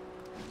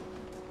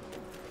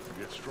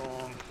 We get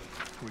strong,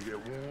 we get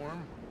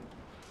warm,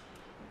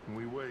 and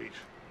we wait.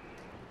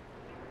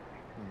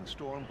 When the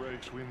storm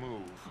breaks, we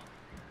move.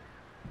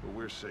 But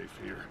we're safe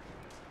here.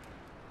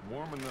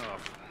 Warm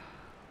enough.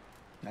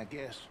 I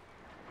guess.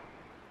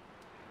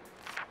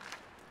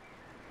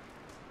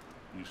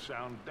 You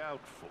sound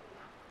doubtful.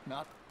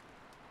 Not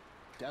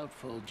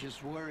doubtful,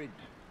 just worried.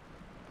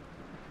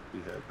 We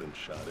have been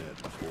shot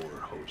at before,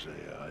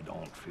 Hosea. I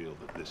don't feel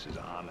that this is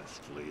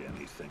honestly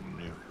anything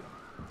new.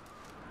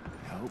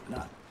 I hope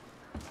not.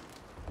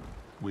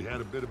 We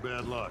had a bit of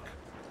bad luck,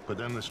 but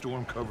then the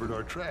storm covered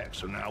our tracks,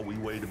 so now we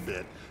wait a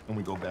bit, and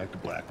we go back to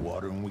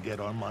Blackwater, and we get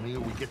our money, or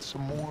we get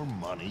some more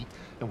money,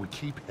 and we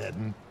keep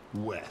heading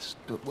west.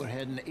 But we're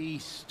heading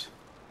east.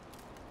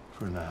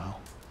 For now.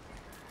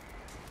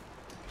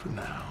 For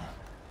now.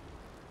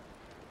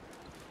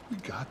 We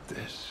got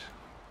this.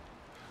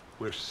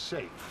 We're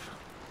safe.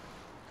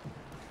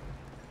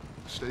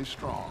 Stay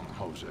strong,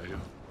 Hosea.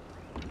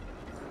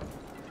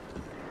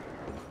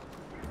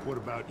 What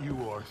about you,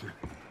 Arthur?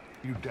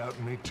 You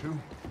doubting me too?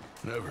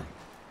 Never.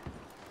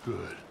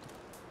 Good.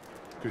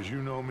 Because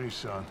you know me,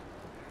 son.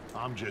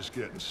 I'm just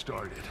getting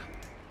started.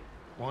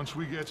 Once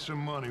we get some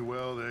money,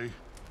 well, they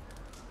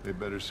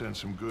better send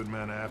some good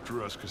men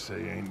after us, because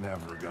they ain't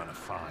never gonna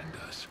find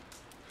us.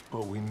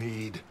 But we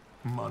need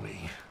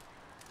money.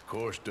 Of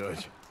course,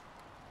 Dutch.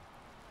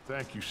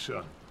 Thank you,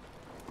 son,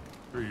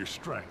 for your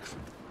strength.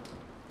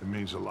 It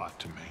means a lot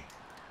to me.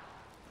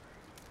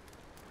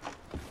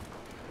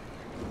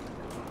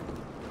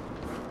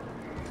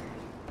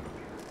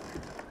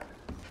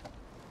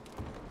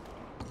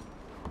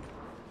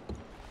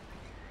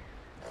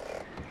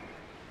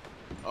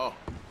 Oh,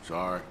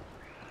 sorry.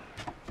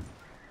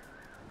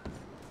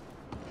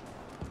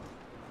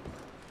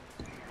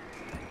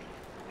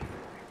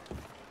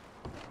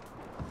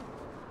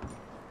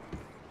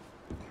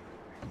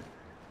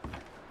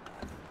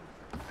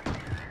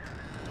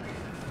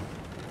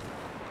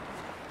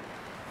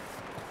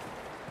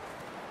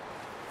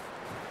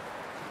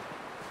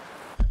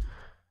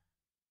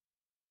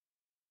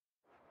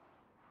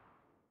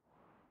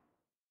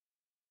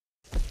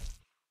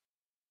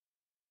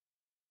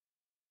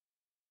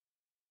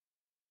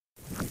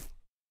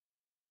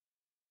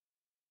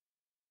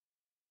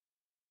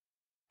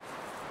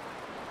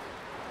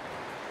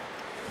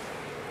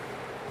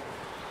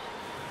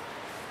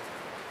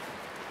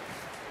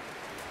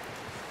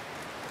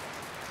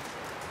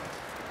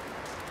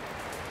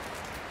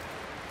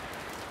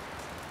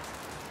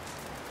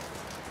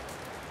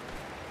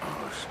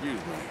 Excuse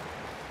me.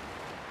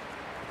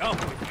 Up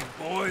with you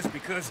boys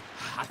because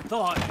I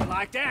thought you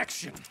liked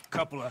action.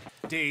 Couple of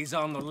days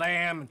on the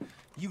lam, and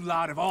you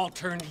lot have all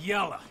turned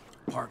yellow.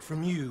 Apart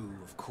from you,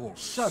 of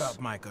course. Shut up,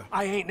 Micah.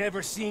 I ain't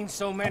never seen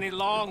so many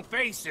long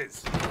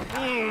faces.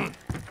 I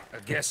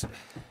guess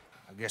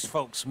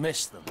folks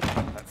miss them.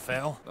 That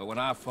fell. But when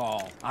I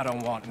fall, I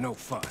don't want no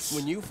fuss.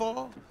 When you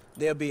fall,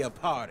 there'll be a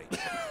party.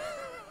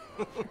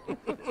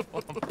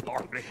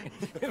 Party?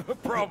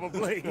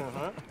 Probably.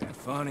 That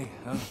funny,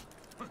 huh?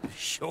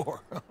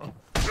 Sure.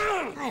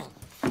 I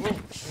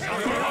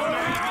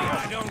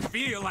don't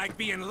feel like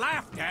being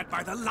laughed at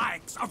by the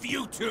likes of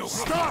you two.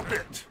 Stop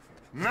it!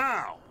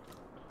 Now!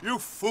 You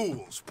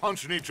fools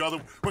punching each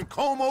other when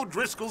Como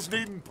Driscoll's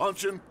needing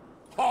punching.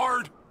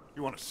 Hard.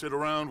 You want to sit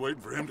around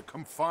waiting for him to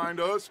come find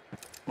us?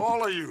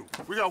 All of you,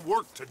 we got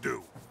work to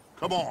do.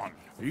 Come on.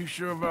 Are you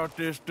sure about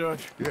this,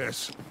 Dutch?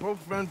 Yes.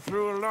 Folks been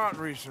through a lot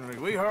recently.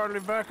 We hardly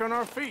back on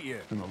our feet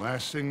yet. And the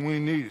last thing we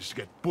need is to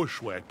get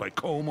bushwhacked by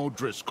Como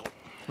Driscoll.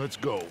 Let's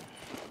go.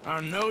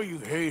 I know you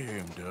hate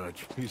him,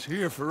 Dutch. He's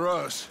here for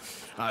us.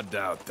 I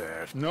doubt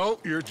that. No,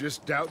 you're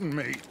just doubting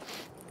me.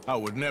 I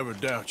would never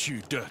doubt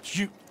you, Dutch.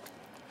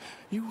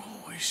 You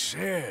always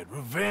said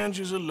revenge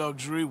is a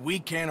luxury we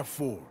can't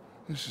afford.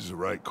 This is the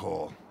right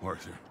call,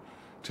 Arthur.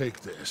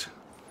 Take this.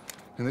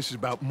 And this is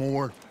about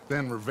more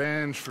than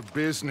revenge for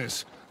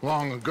business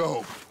long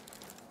ago.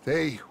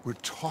 They were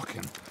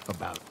talking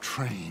about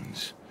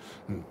trains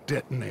and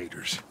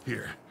detonators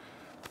here.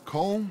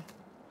 Colm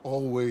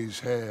always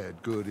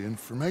had good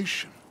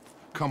information.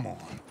 Come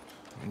on.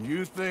 And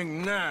you think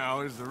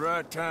now is the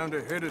right time to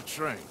hit a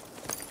train?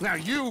 Now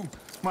you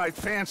might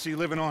fancy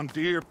living on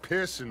deer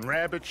piss and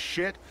rabbit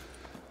shit.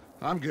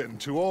 I'm getting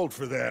too old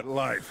for that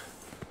life.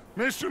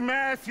 Mr.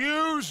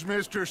 Matthews,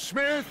 Mr.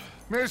 Smith,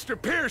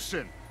 Mr.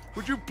 Pearson,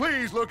 would you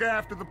please look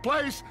after the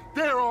place?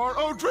 There are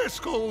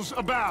O'Driscolls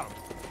about.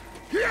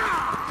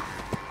 Yeah!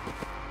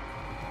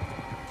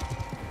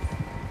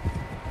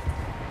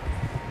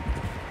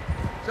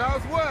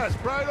 Southwest,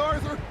 right,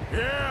 Arthur?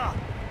 Yeah.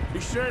 He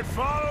said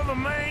follow the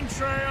main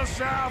trail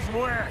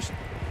southwest.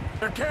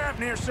 They're camped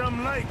near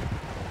some lake.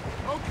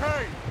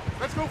 Okay,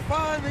 let's go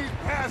find these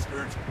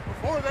bastards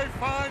before they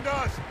find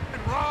us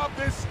and rob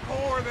this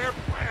score they're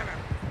planning.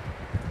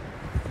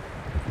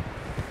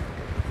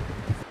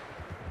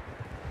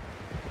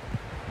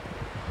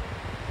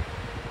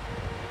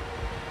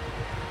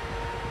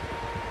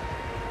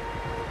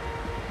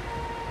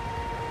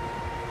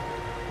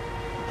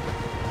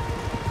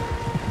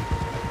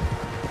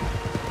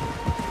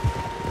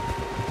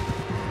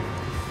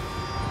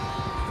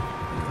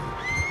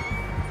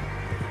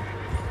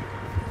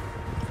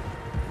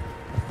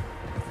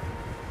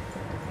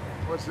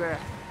 What's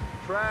that?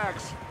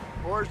 Tracks.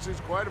 Horses,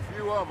 quite a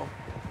few of them.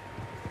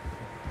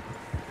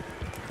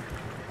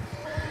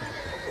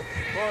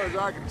 As far as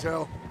I can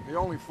tell, the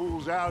only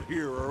fools out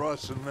here are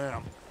us and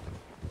them.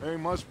 They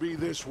must be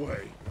this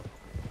way.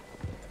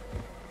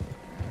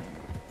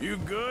 You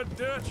good,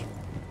 Dutch?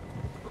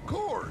 Of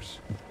course.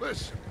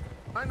 Listen,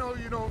 I know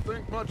you don't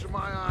think much of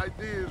my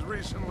ideas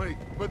recently,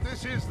 but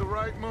this is the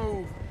right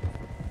move.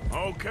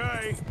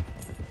 Okay.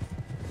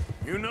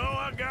 You know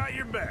I got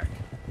your back.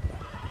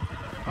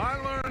 I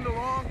learned a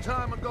long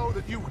time ago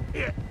that you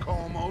hit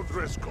Como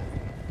Driscoll.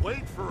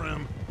 Wait for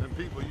him, and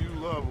people you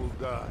love will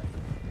die.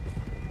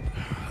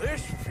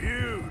 This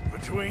feud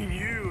between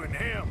you and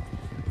him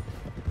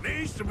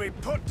needs to be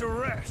put to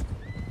rest,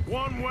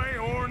 one way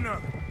or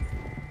another.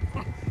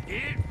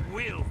 It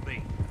will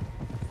be.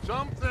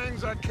 Some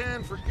things I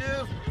can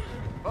forgive,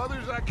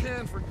 others I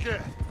can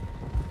forget.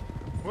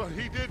 What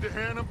he did to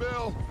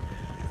Annabelle,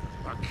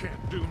 I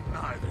can't do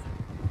neither.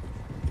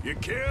 You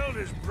killed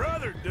his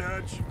brother,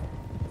 Dutch.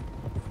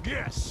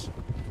 Yes,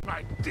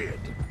 I did.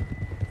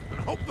 And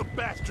I hope the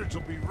bastards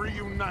will be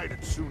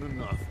reunited soon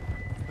enough.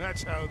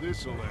 That's how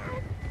this'll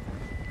end.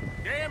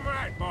 Damn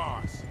right,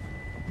 boss.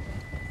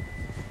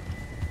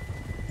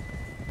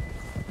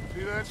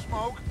 See that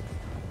smoke?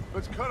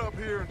 Let's cut up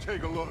here and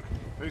take a look.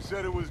 They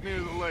said it was near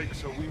the lake,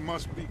 so we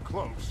must be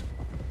close.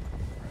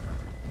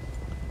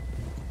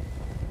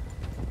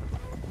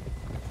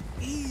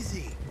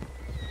 Easy.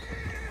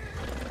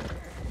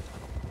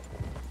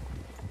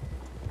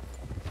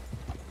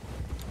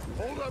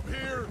 Hold up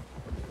here.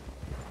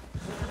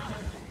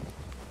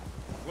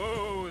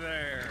 Whoa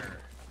there.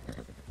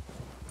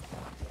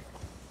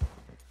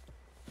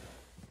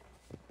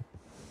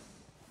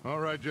 All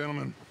right,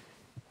 gentlemen.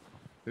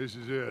 This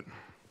is it.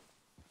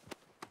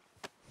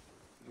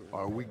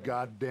 Are we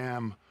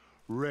goddamn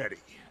ready?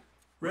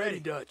 Ready,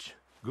 Dutch.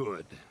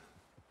 Good.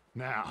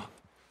 Now,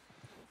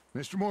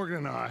 Mr. Morgan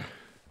and I,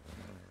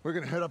 we're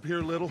gonna head up here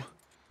a little,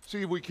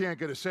 see if we can't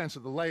get a sense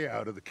of the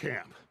layout of the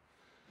camp.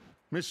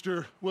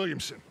 Mr.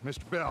 Williamson,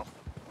 Mr. Bell,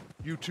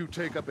 you two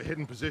take up a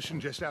hidden position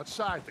just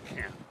outside the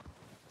camp.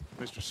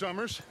 Mr.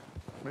 Summers,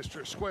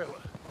 Mr.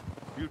 Escuela,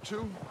 you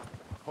two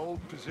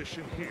hold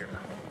position here.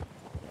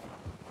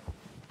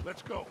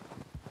 Let's go.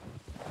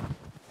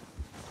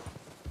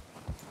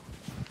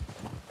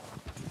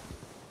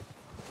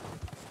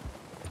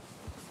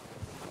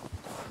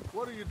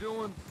 What are you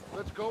doing?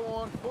 Let's go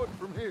on foot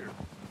from here.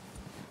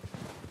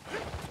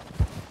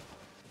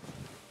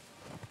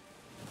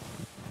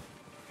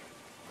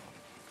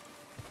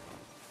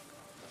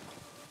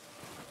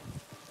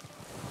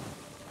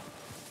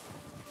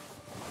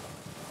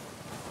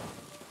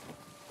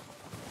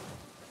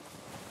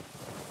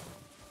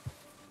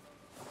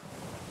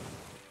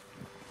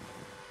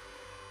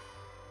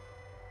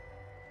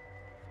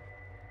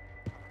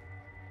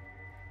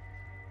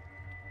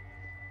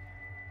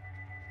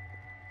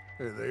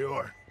 There they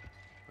are.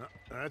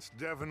 That's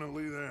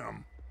definitely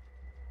them.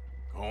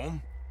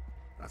 Home?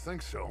 I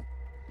think so.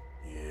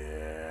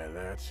 Yeah,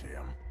 that's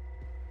him.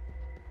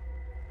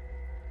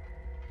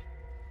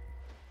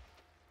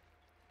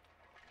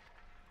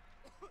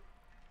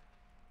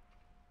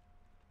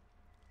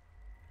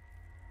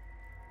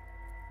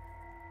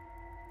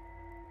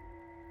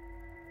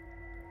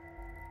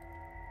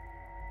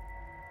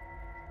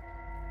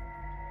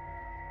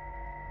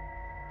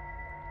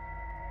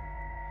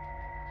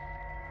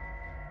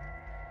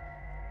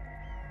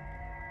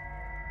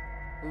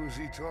 Who's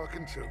he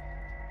talking to?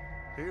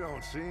 He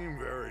don't seem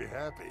very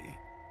happy.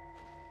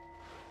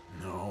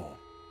 No.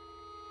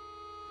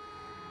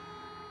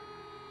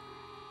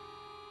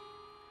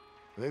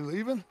 They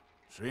leaving?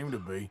 Seem to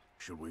be.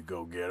 Should we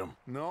go get them?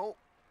 No.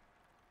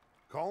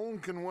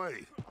 Colm can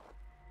wait.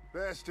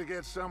 Best to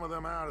get some of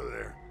them out of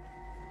there.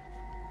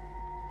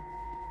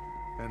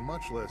 And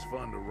much less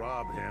fun to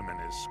rob him and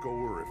his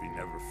score if he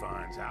never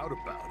finds out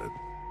about it.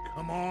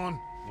 Come on,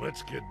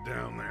 let's get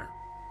down there.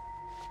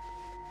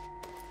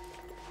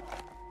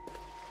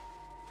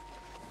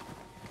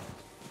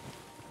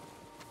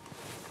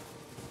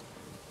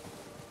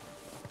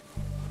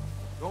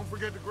 Don't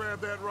forget to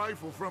grab that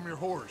rifle from your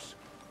horse.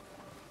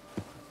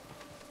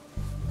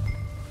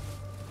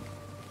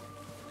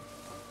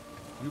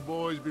 You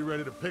boys be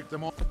ready to pick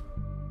them off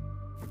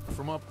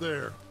from up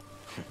there.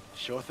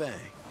 Sure thing.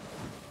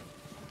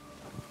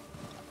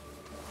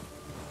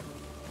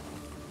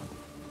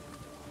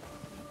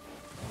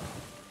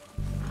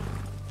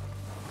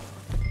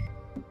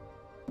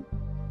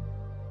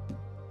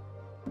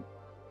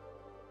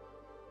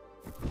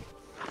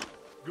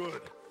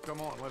 Good. Come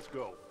on, let's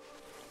go.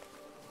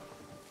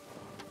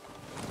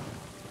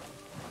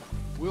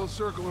 We'll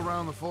circle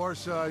around the far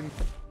side and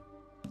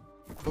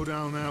go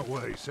down that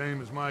way,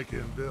 same as Micah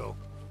and Bill.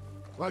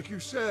 Like you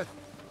said,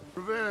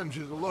 revenge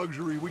is a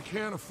luxury we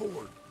can't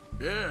afford.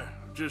 Yeah,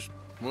 just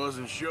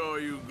wasn't sure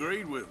you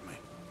agreed with me.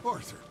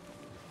 Arthur.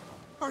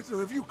 Arthur,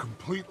 have you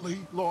completely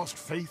lost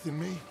faith in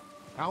me?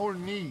 Our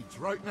needs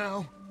right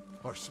now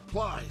are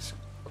supplies,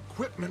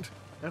 equipment,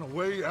 and a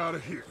way out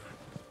of here.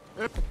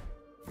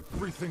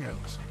 Everything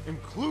else,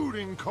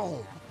 including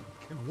Colm,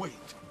 can wait.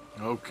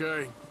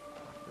 Okay.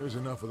 There's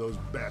enough of those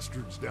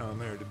bastards down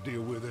there to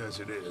deal with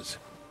as it is.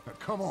 Now,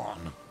 come on.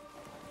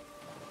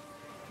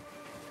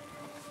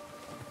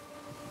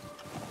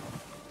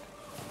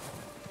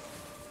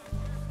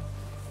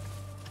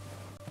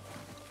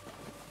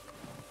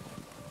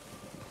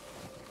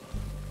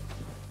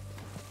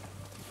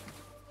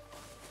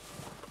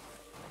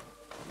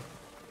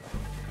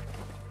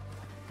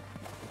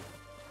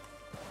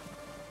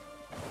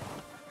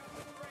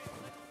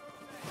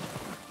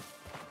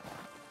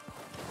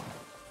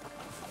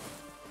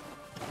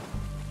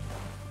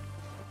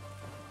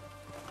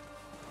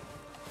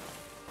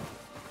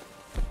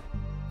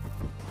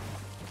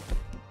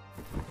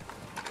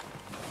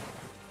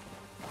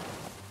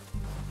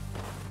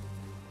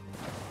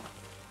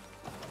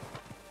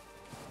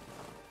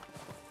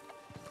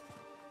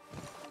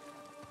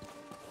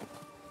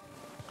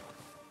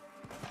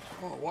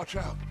 Oh, watch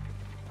out.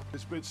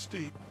 It's a bit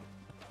steep.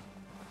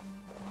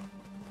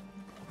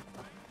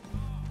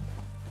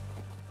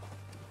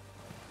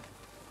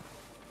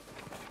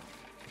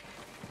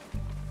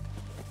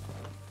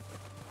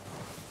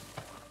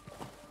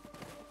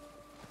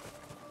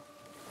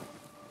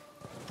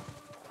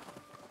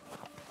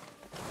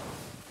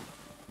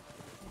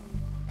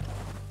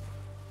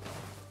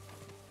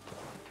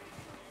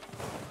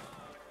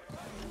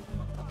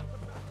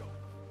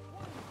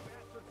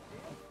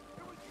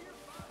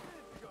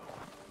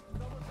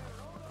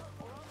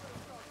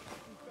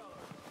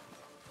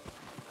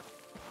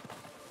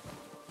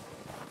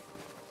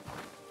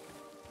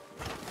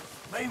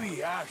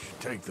 Maybe I should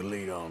take the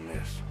lead on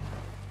this.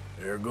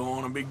 They're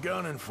going to be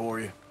gunning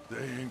for you.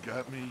 They ain't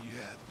got me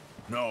yet.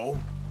 No,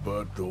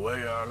 but the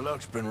way our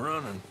luck's been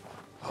running...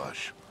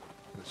 Hush.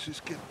 Let's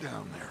just get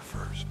down there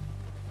first.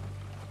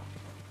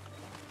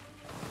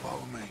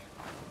 Follow me.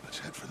 Let's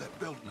head for that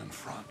building in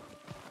front.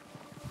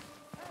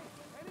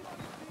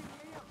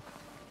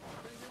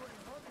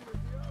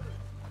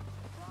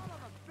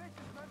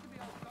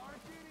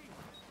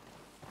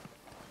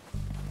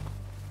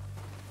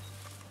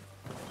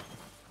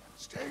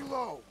 Stay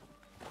low.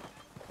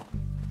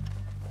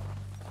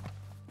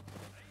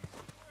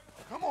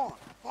 Come on,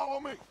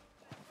 follow me.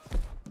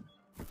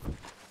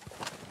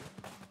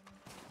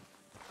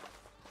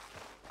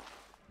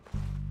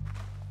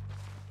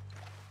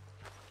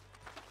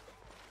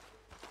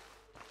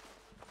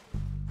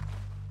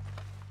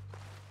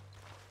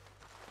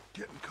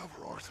 Get in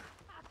cover, Arthur.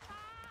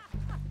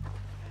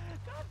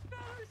 That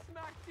fella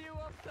smacked you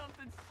up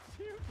something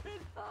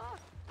stupid, huh?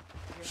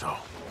 So,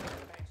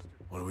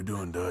 what are we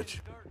doing,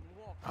 Dutch?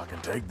 I can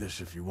take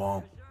this if you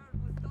want.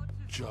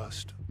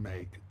 Just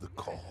make the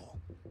call.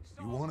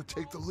 You want to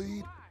take the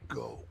lead?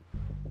 Go.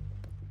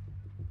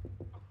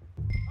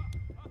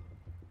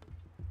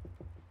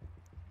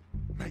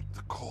 Make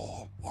the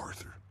call,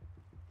 Arthur.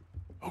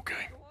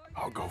 Okay,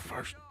 I'll go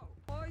first.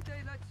 Why'd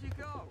they let you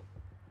go?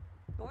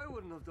 I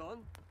wouldn't have done.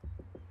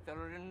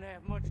 Fella didn't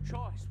have much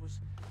choice, was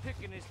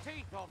picking his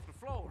teeth off the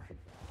floor.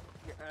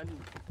 And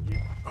you...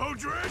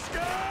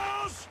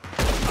 O'Driscolls!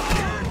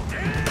 You're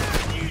dead,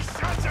 you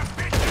sons of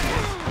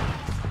bitches!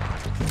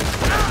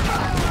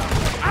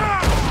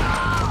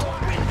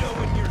 Window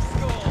in your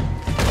skull!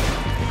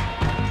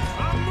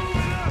 I'm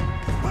moving up!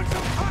 Put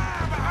some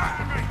fire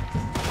behind me!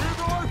 Here's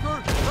Arthur!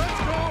 Let's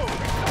go!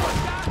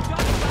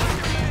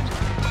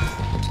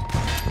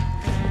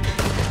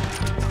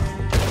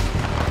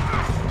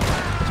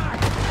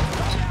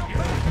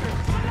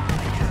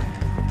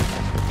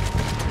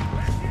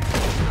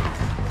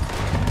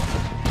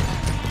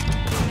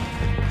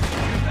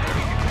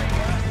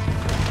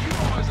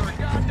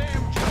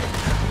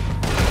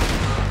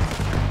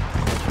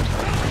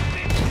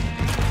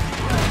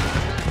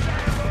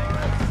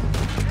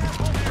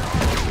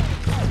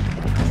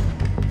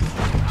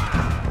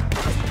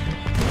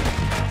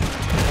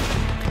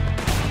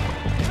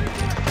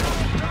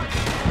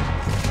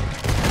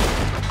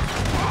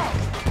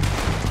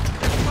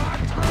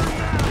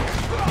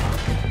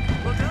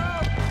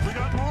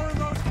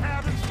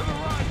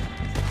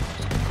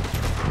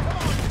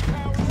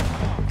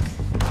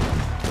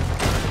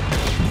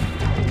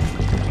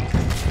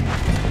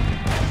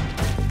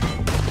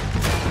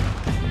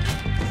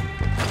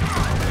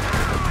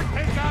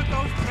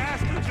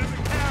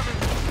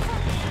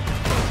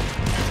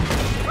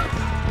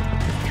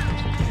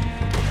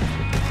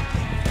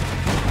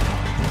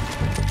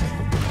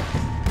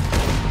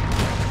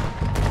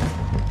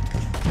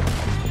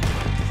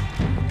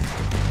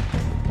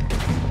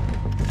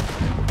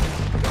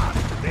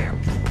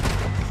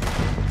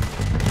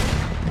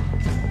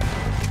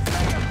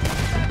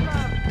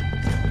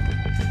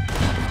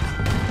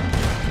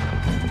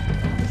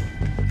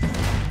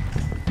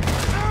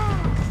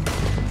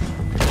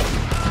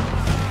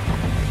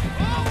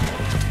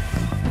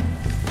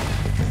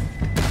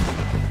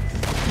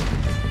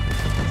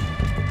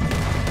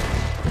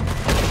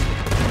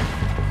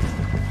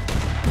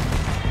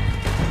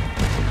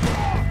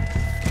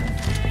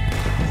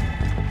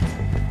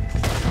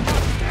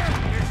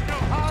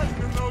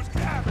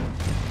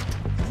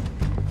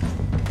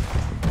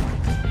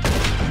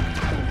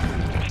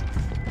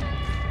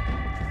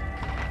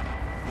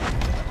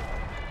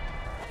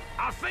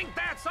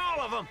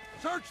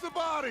 Search the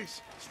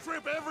bodies!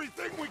 Strip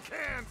everything we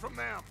can from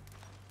them!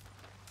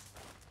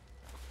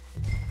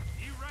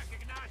 You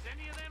recognize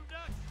any of them,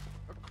 Dutch?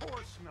 Of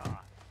course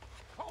not.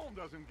 Colm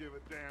doesn't give a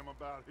damn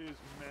about his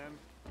men.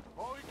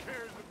 All he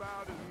cares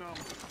about is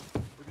numbers.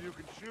 If you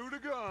can shoot a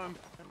gun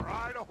and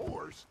ride a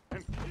horse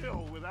and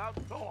kill without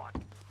thought,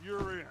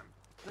 you're in.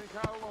 Think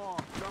how long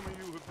some of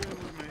you have been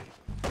with me.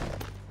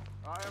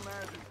 I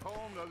imagine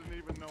Colm doesn't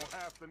even know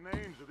half the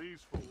names of these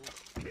fools.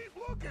 Keep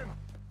looking!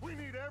 We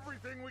need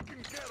everything we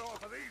can get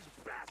off of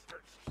these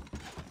bastards!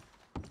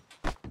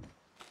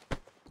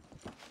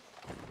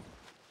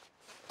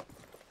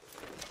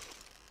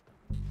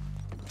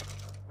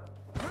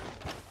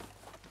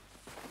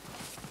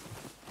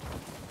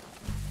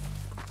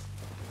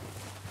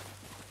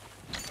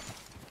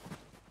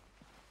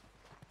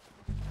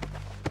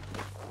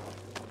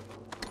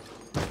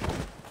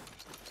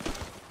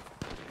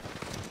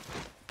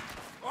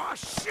 Oh,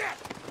 shit!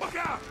 Look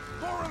out!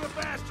 More of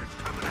the bastards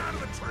coming out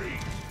of the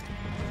trees!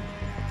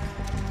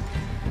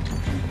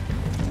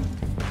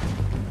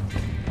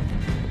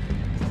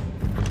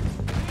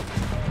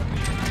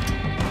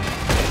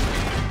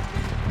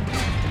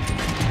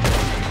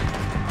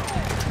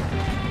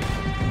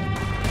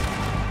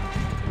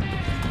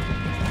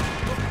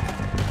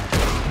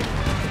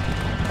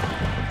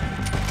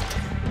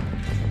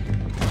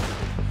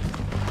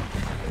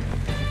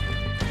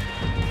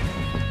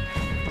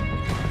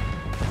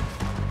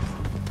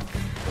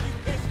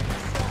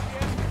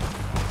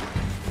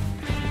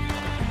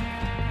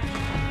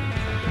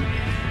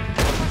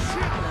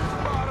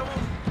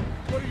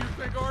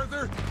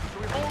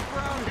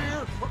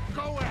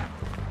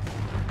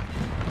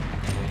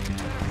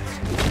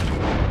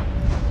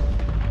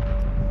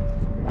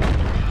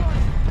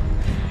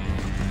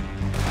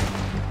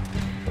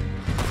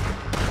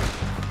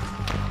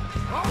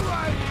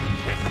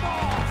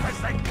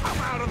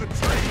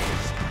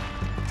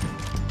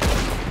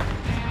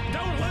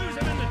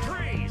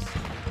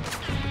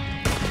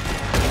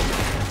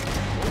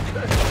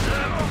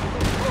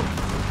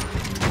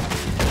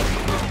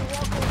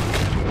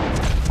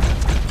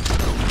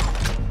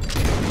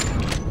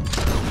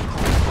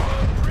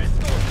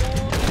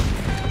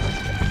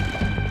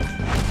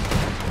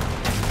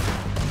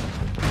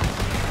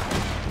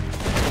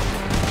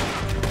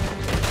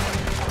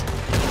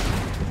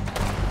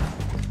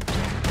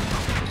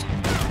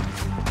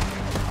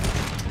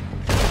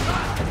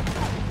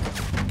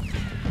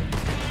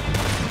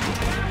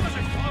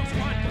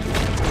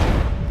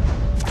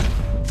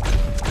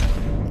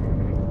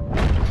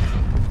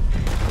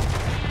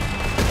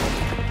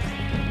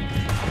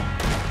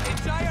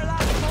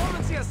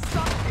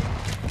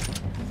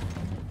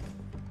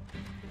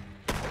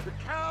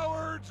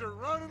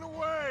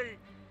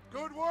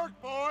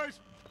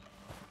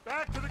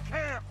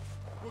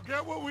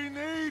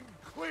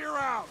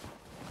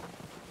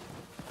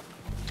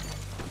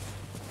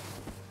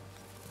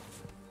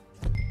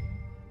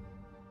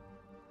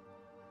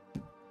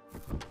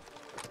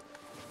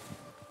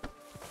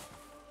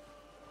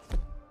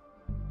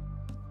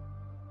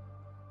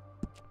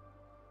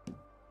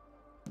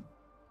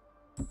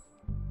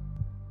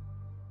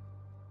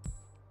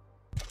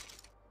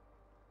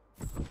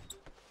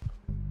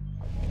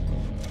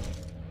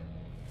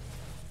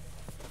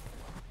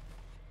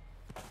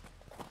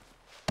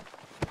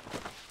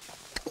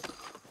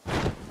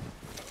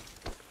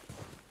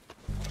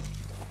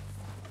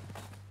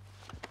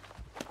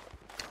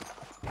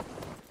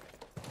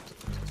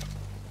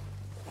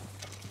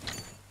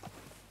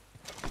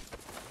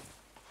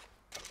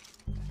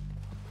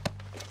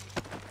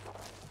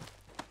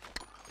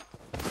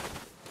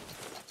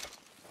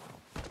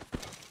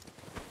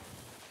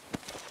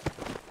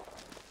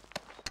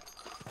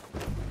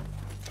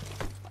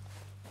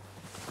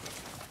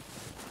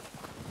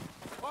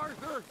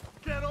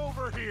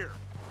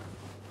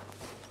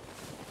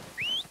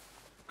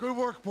 Good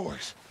work,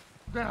 boys.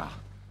 Now,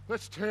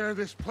 let's tear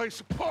this place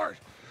apart.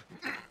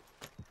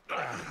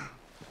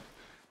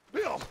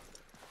 Bill,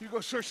 you go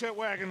search that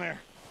wagon there.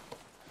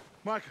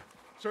 Mike,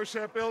 search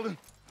that building.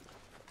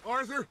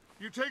 Arthur,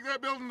 you take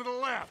that building to the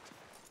left.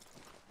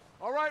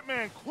 All right,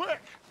 man,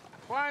 quick!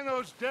 Find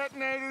those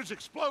detonators,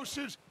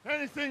 explosives,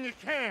 anything you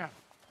can.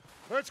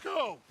 Let's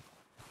go!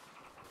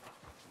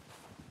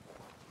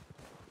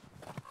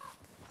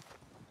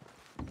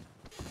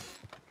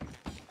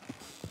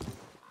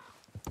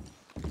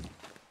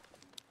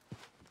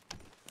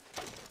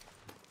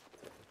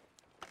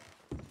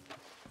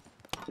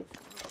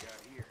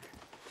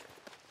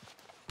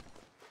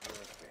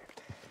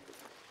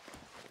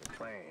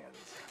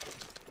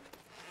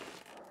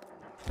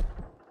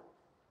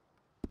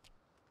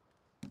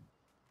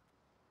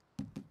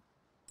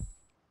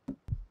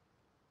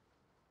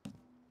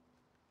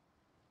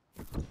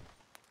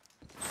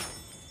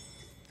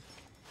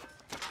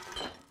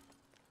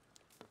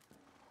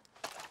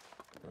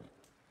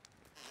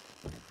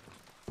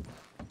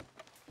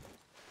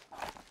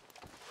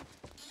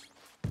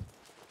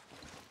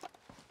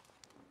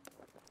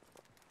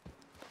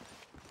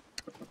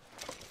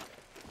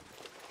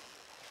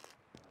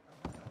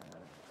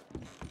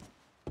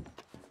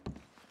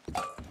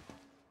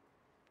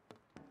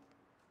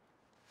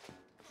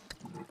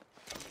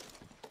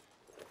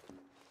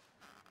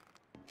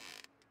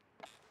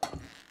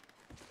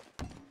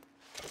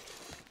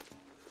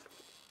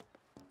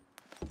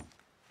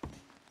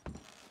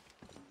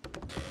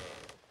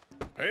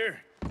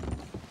 Here.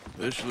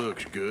 This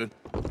looks good.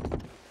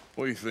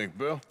 What do you think,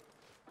 Bill?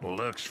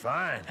 Looks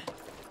fine.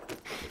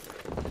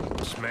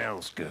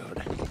 Smells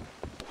good.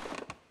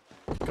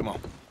 Come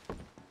on.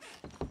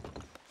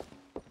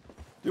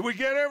 Did we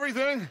get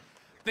everything?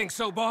 Think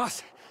so,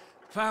 boss.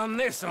 Found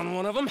this on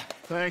one of them.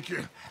 Thank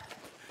you.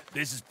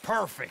 This is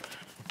perfect.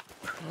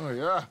 Oh,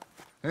 yeah?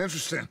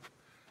 Interesting.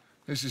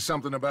 This is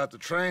something about the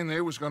train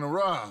they was gonna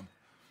rob.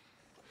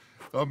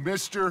 Of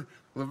Mr.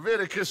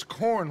 Leviticus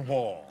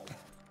Cornwall.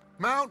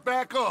 Mount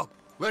back up.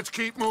 Let's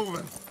keep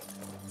moving.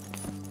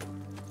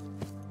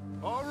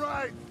 All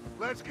right,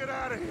 let's get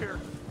out of here.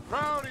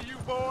 Proud of you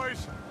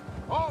boys.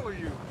 All of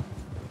you.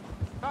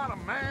 Not a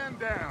man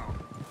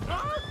down.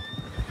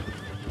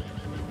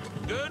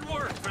 Good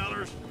work,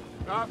 fellers.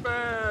 Not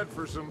bad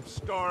for some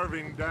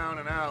starving down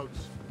and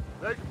outs.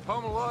 They can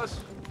pummel us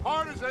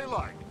hard as they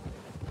like.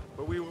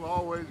 But we will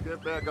always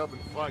get back up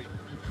and fight.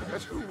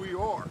 That's who we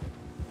are.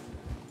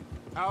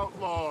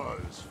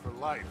 Outlaws for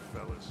life,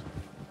 fellas.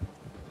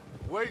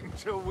 Wait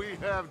until we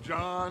have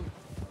John,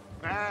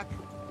 Mac,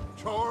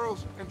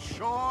 Charles, and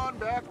Sean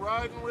back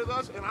riding with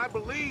us, and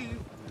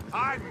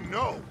I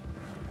know,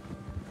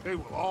 they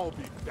will all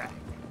be back.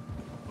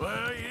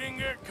 Well, you didn't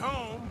get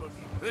Combe, but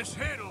this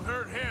hit'll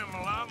hurt him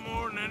a lot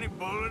more than any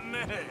bullet in the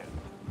head.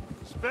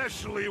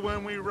 Especially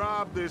when we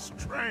rob this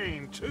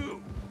train,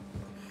 too.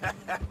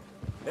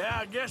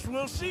 Yeah, I guess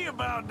we'll see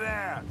about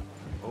that.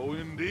 Oh,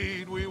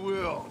 indeed we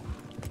will.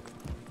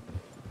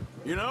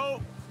 You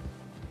know,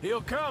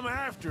 he'll come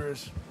after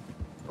us.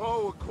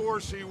 Oh, of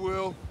course he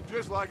will,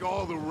 just like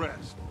all the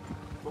rest.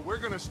 But we're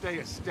gonna stay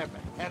a step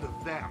ahead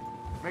of them.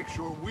 Make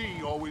sure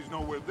we always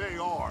know where they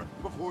are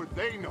before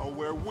they know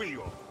where we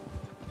are.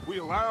 We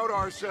allowed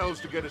ourselves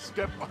to get a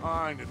step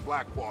behind in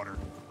Blackwater.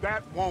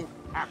 That won't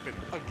happen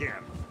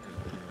again.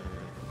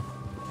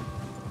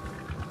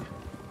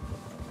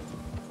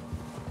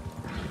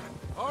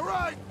 All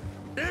right,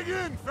 dig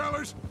in,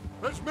 fellas.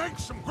 Let's make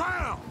some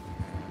ground.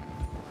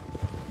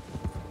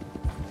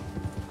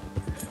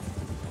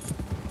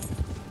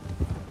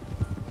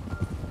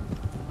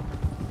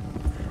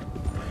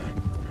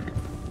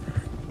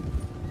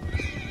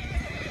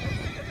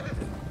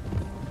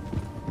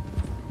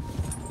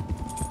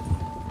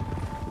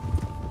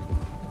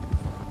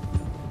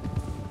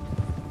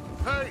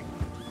 Hey,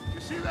 you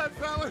see that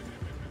fella?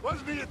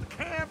 Wasn't he at the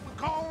camp with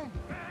Colm?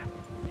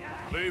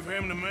 Leave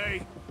him to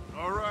me.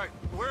 All right,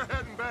 we're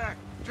heading back.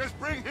 Just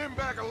bring him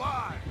back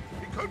alive.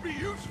 He could be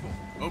useful.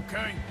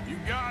 Okay, you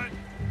got it.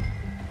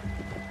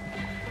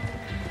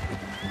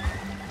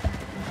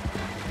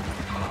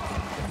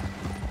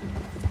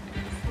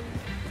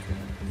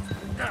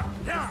 Yeah.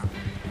 Yeah.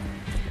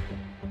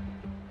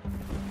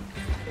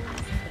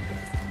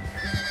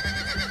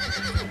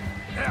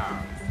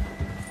 Yeah.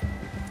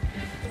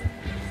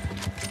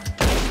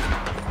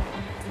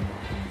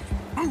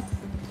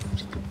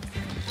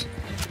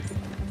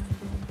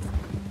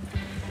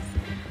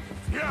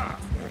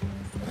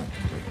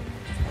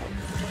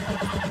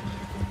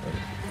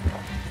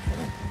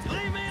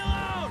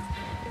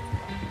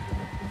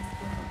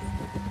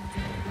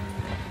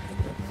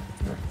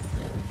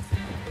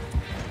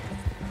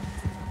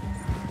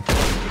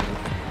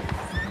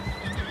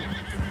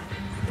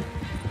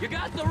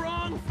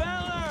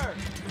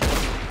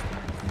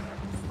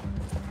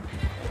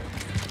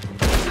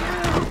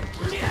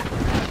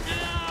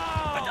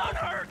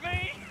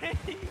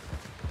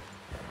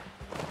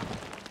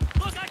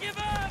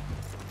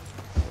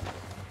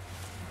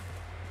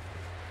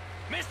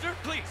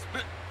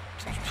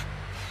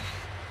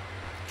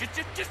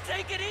 Just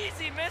take it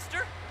easy,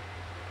 mister.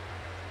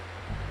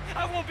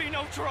 I won't be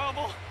no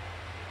trouble.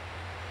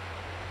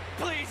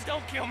 Please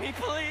don't kill me,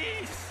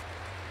 please.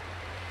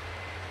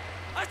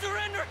 I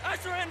surrender! I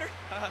surrender!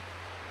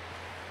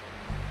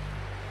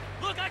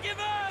 Look, I give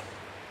up!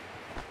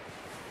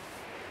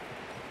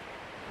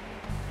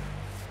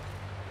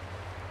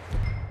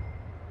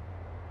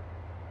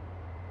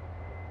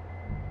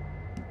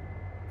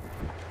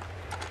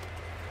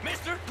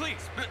 Mister,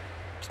 please.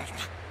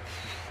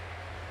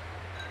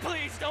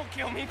 Please don't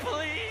kill me,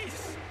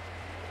 please.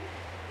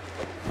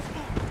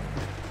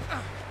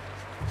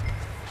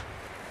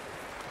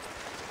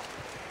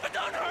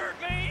 Don't hurt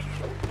me!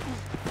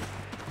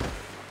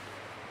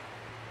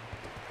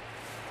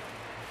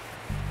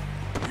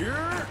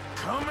 You're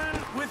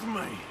coming with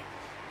me.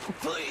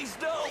 Please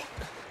don't!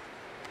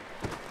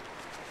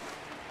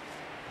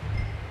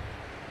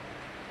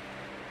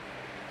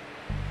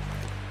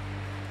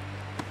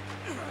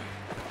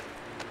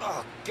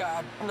 Oh,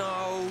 God,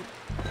 no.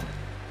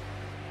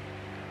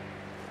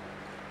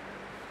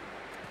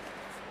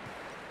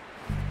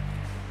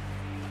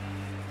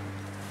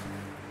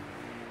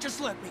 Just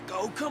let me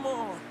go, come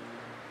on.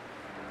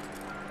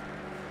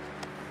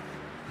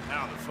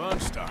 Now the fun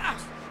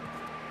starts.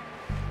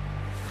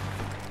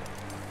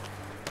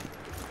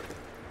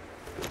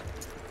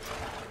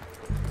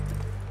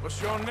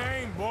 What's your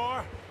name,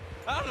 boy?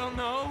 I don't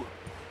know.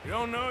 You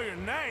don't know your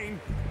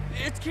name?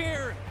 It's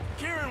Kieran.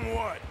 Kieran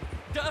what?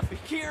 Duffy.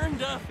 Kieran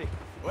Duffy.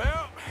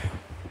 Well,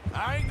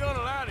 I ain't gonna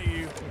lie to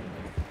you.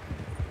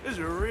 This is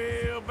a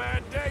real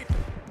bad day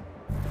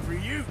for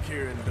you,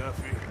 Kieran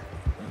Duffy.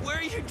 Where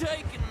are you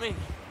taking me?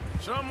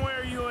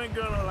 Somewhere you ain't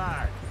gonna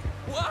like.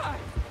 Why?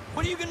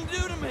 What are you gonna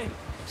do to me?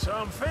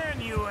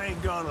 Something you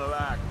ain't gonna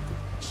like.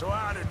 So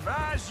I'd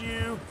advise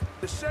you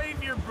to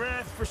save your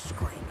breath for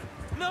screaming.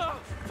 No,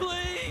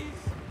 please!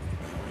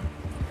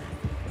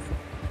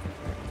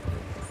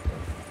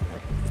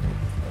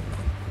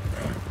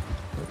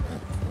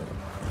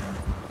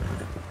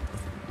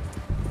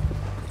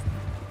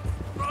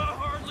 I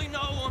hardly know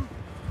him.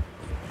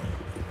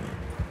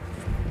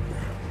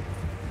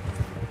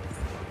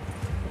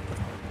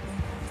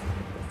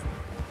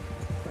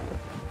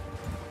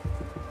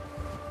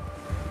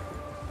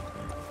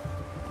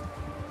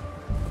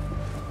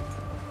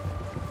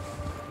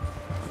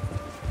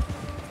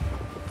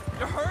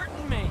 You're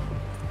hurting me.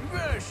 You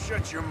better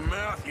shut your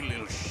mouth, you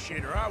little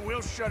shit, or I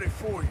will shut it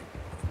for you.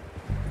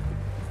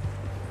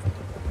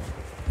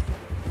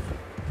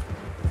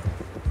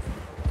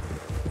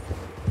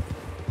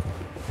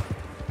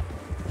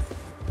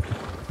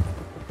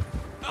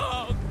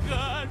 Oh,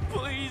 God,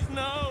 please,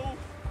 no.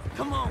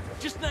 Come on,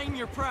 just name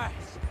your price.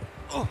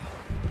 Oh,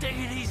 take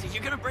it easy.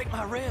 You're gonna break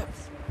my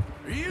ribs.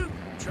 Are you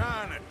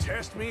trying to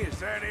test me? Is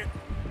that it?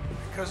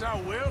 Because I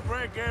will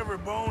break every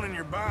bone in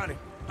your body.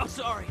 I'm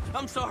sorry.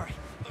 I'm sorry.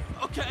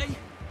 Okay?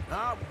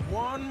 Not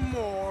one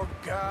more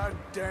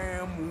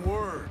goddamn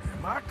word.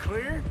 Am I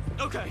clear?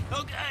 Okay,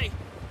 okay.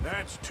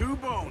 That's 2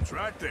 bones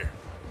right there.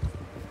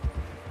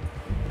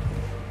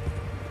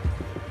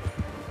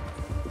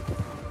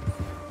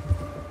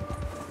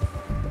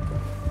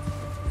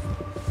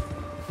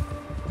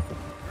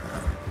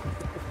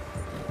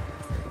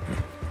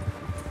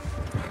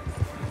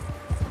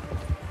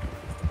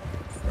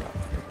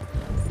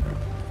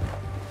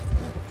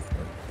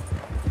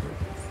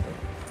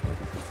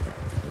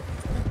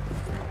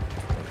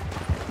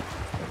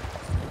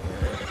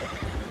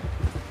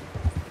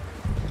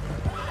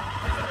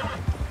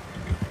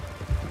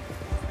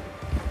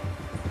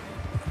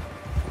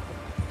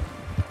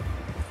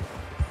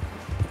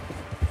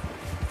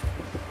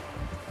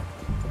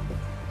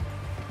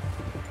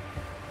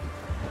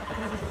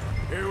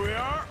 Here we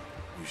are,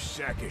 you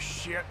sack of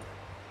shit.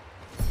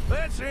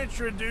 Let's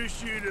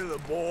introduce you to the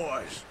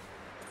boys.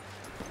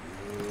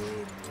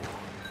 Good boy.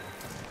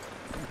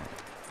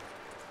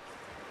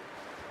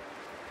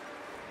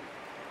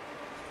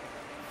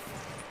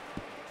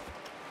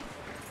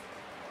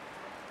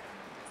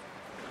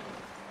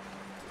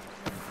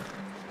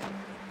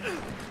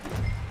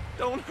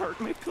 Don't hurt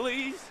me,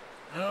 please.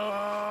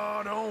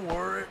 Oh, don't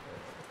worry.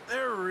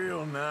 They're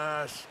real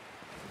nice.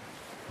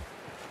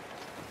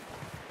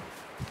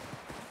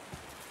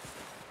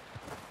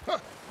 Huh.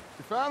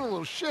 You found a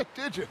little shit,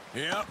 did you?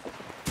 Yep.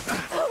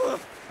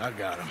 I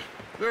got him.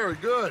 Very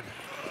good.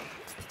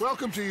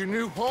 Welcome to your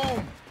new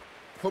home.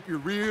 Hope you're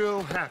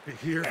real happy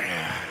here.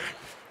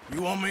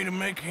 You want me to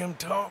make him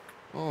talk?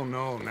 Oh,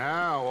 no.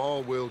 Now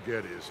all we'll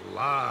get is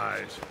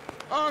lies.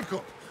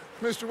 Uncle,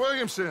 Mr.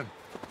 Williamson,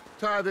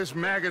 tie this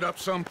maggot up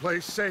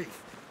someplace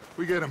safe.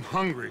 We get him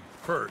hungry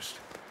first.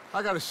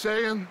 I got a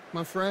saying,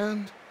 my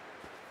friend.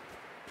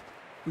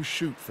 We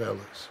shoot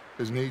fellas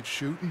as need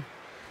shooting,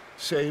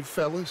 save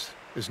fellas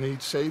as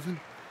need saving,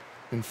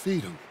 and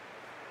feed 'em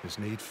as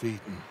need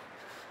feeding.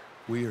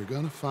 We are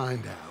gonna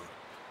find out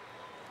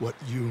what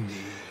you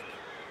need.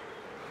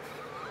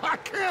 I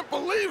can't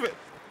believe it!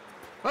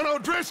 An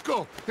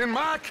O'Driscoll in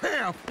my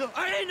camp!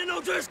 I ain't an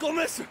O'Driscoll,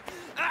 mister!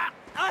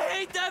 I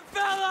hate that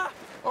fella!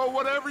 Oh,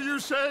 whatever you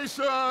say,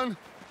 son.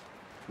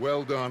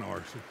 Well done,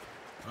 Arthur.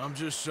 I'm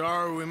just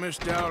sorry we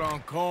missed out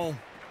on Colm.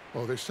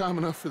 Oh, there's time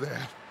enough for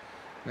that.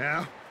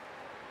 Now,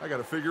 I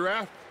gotta figure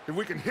out if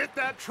we can hit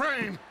that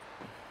train.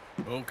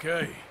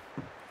 Okay.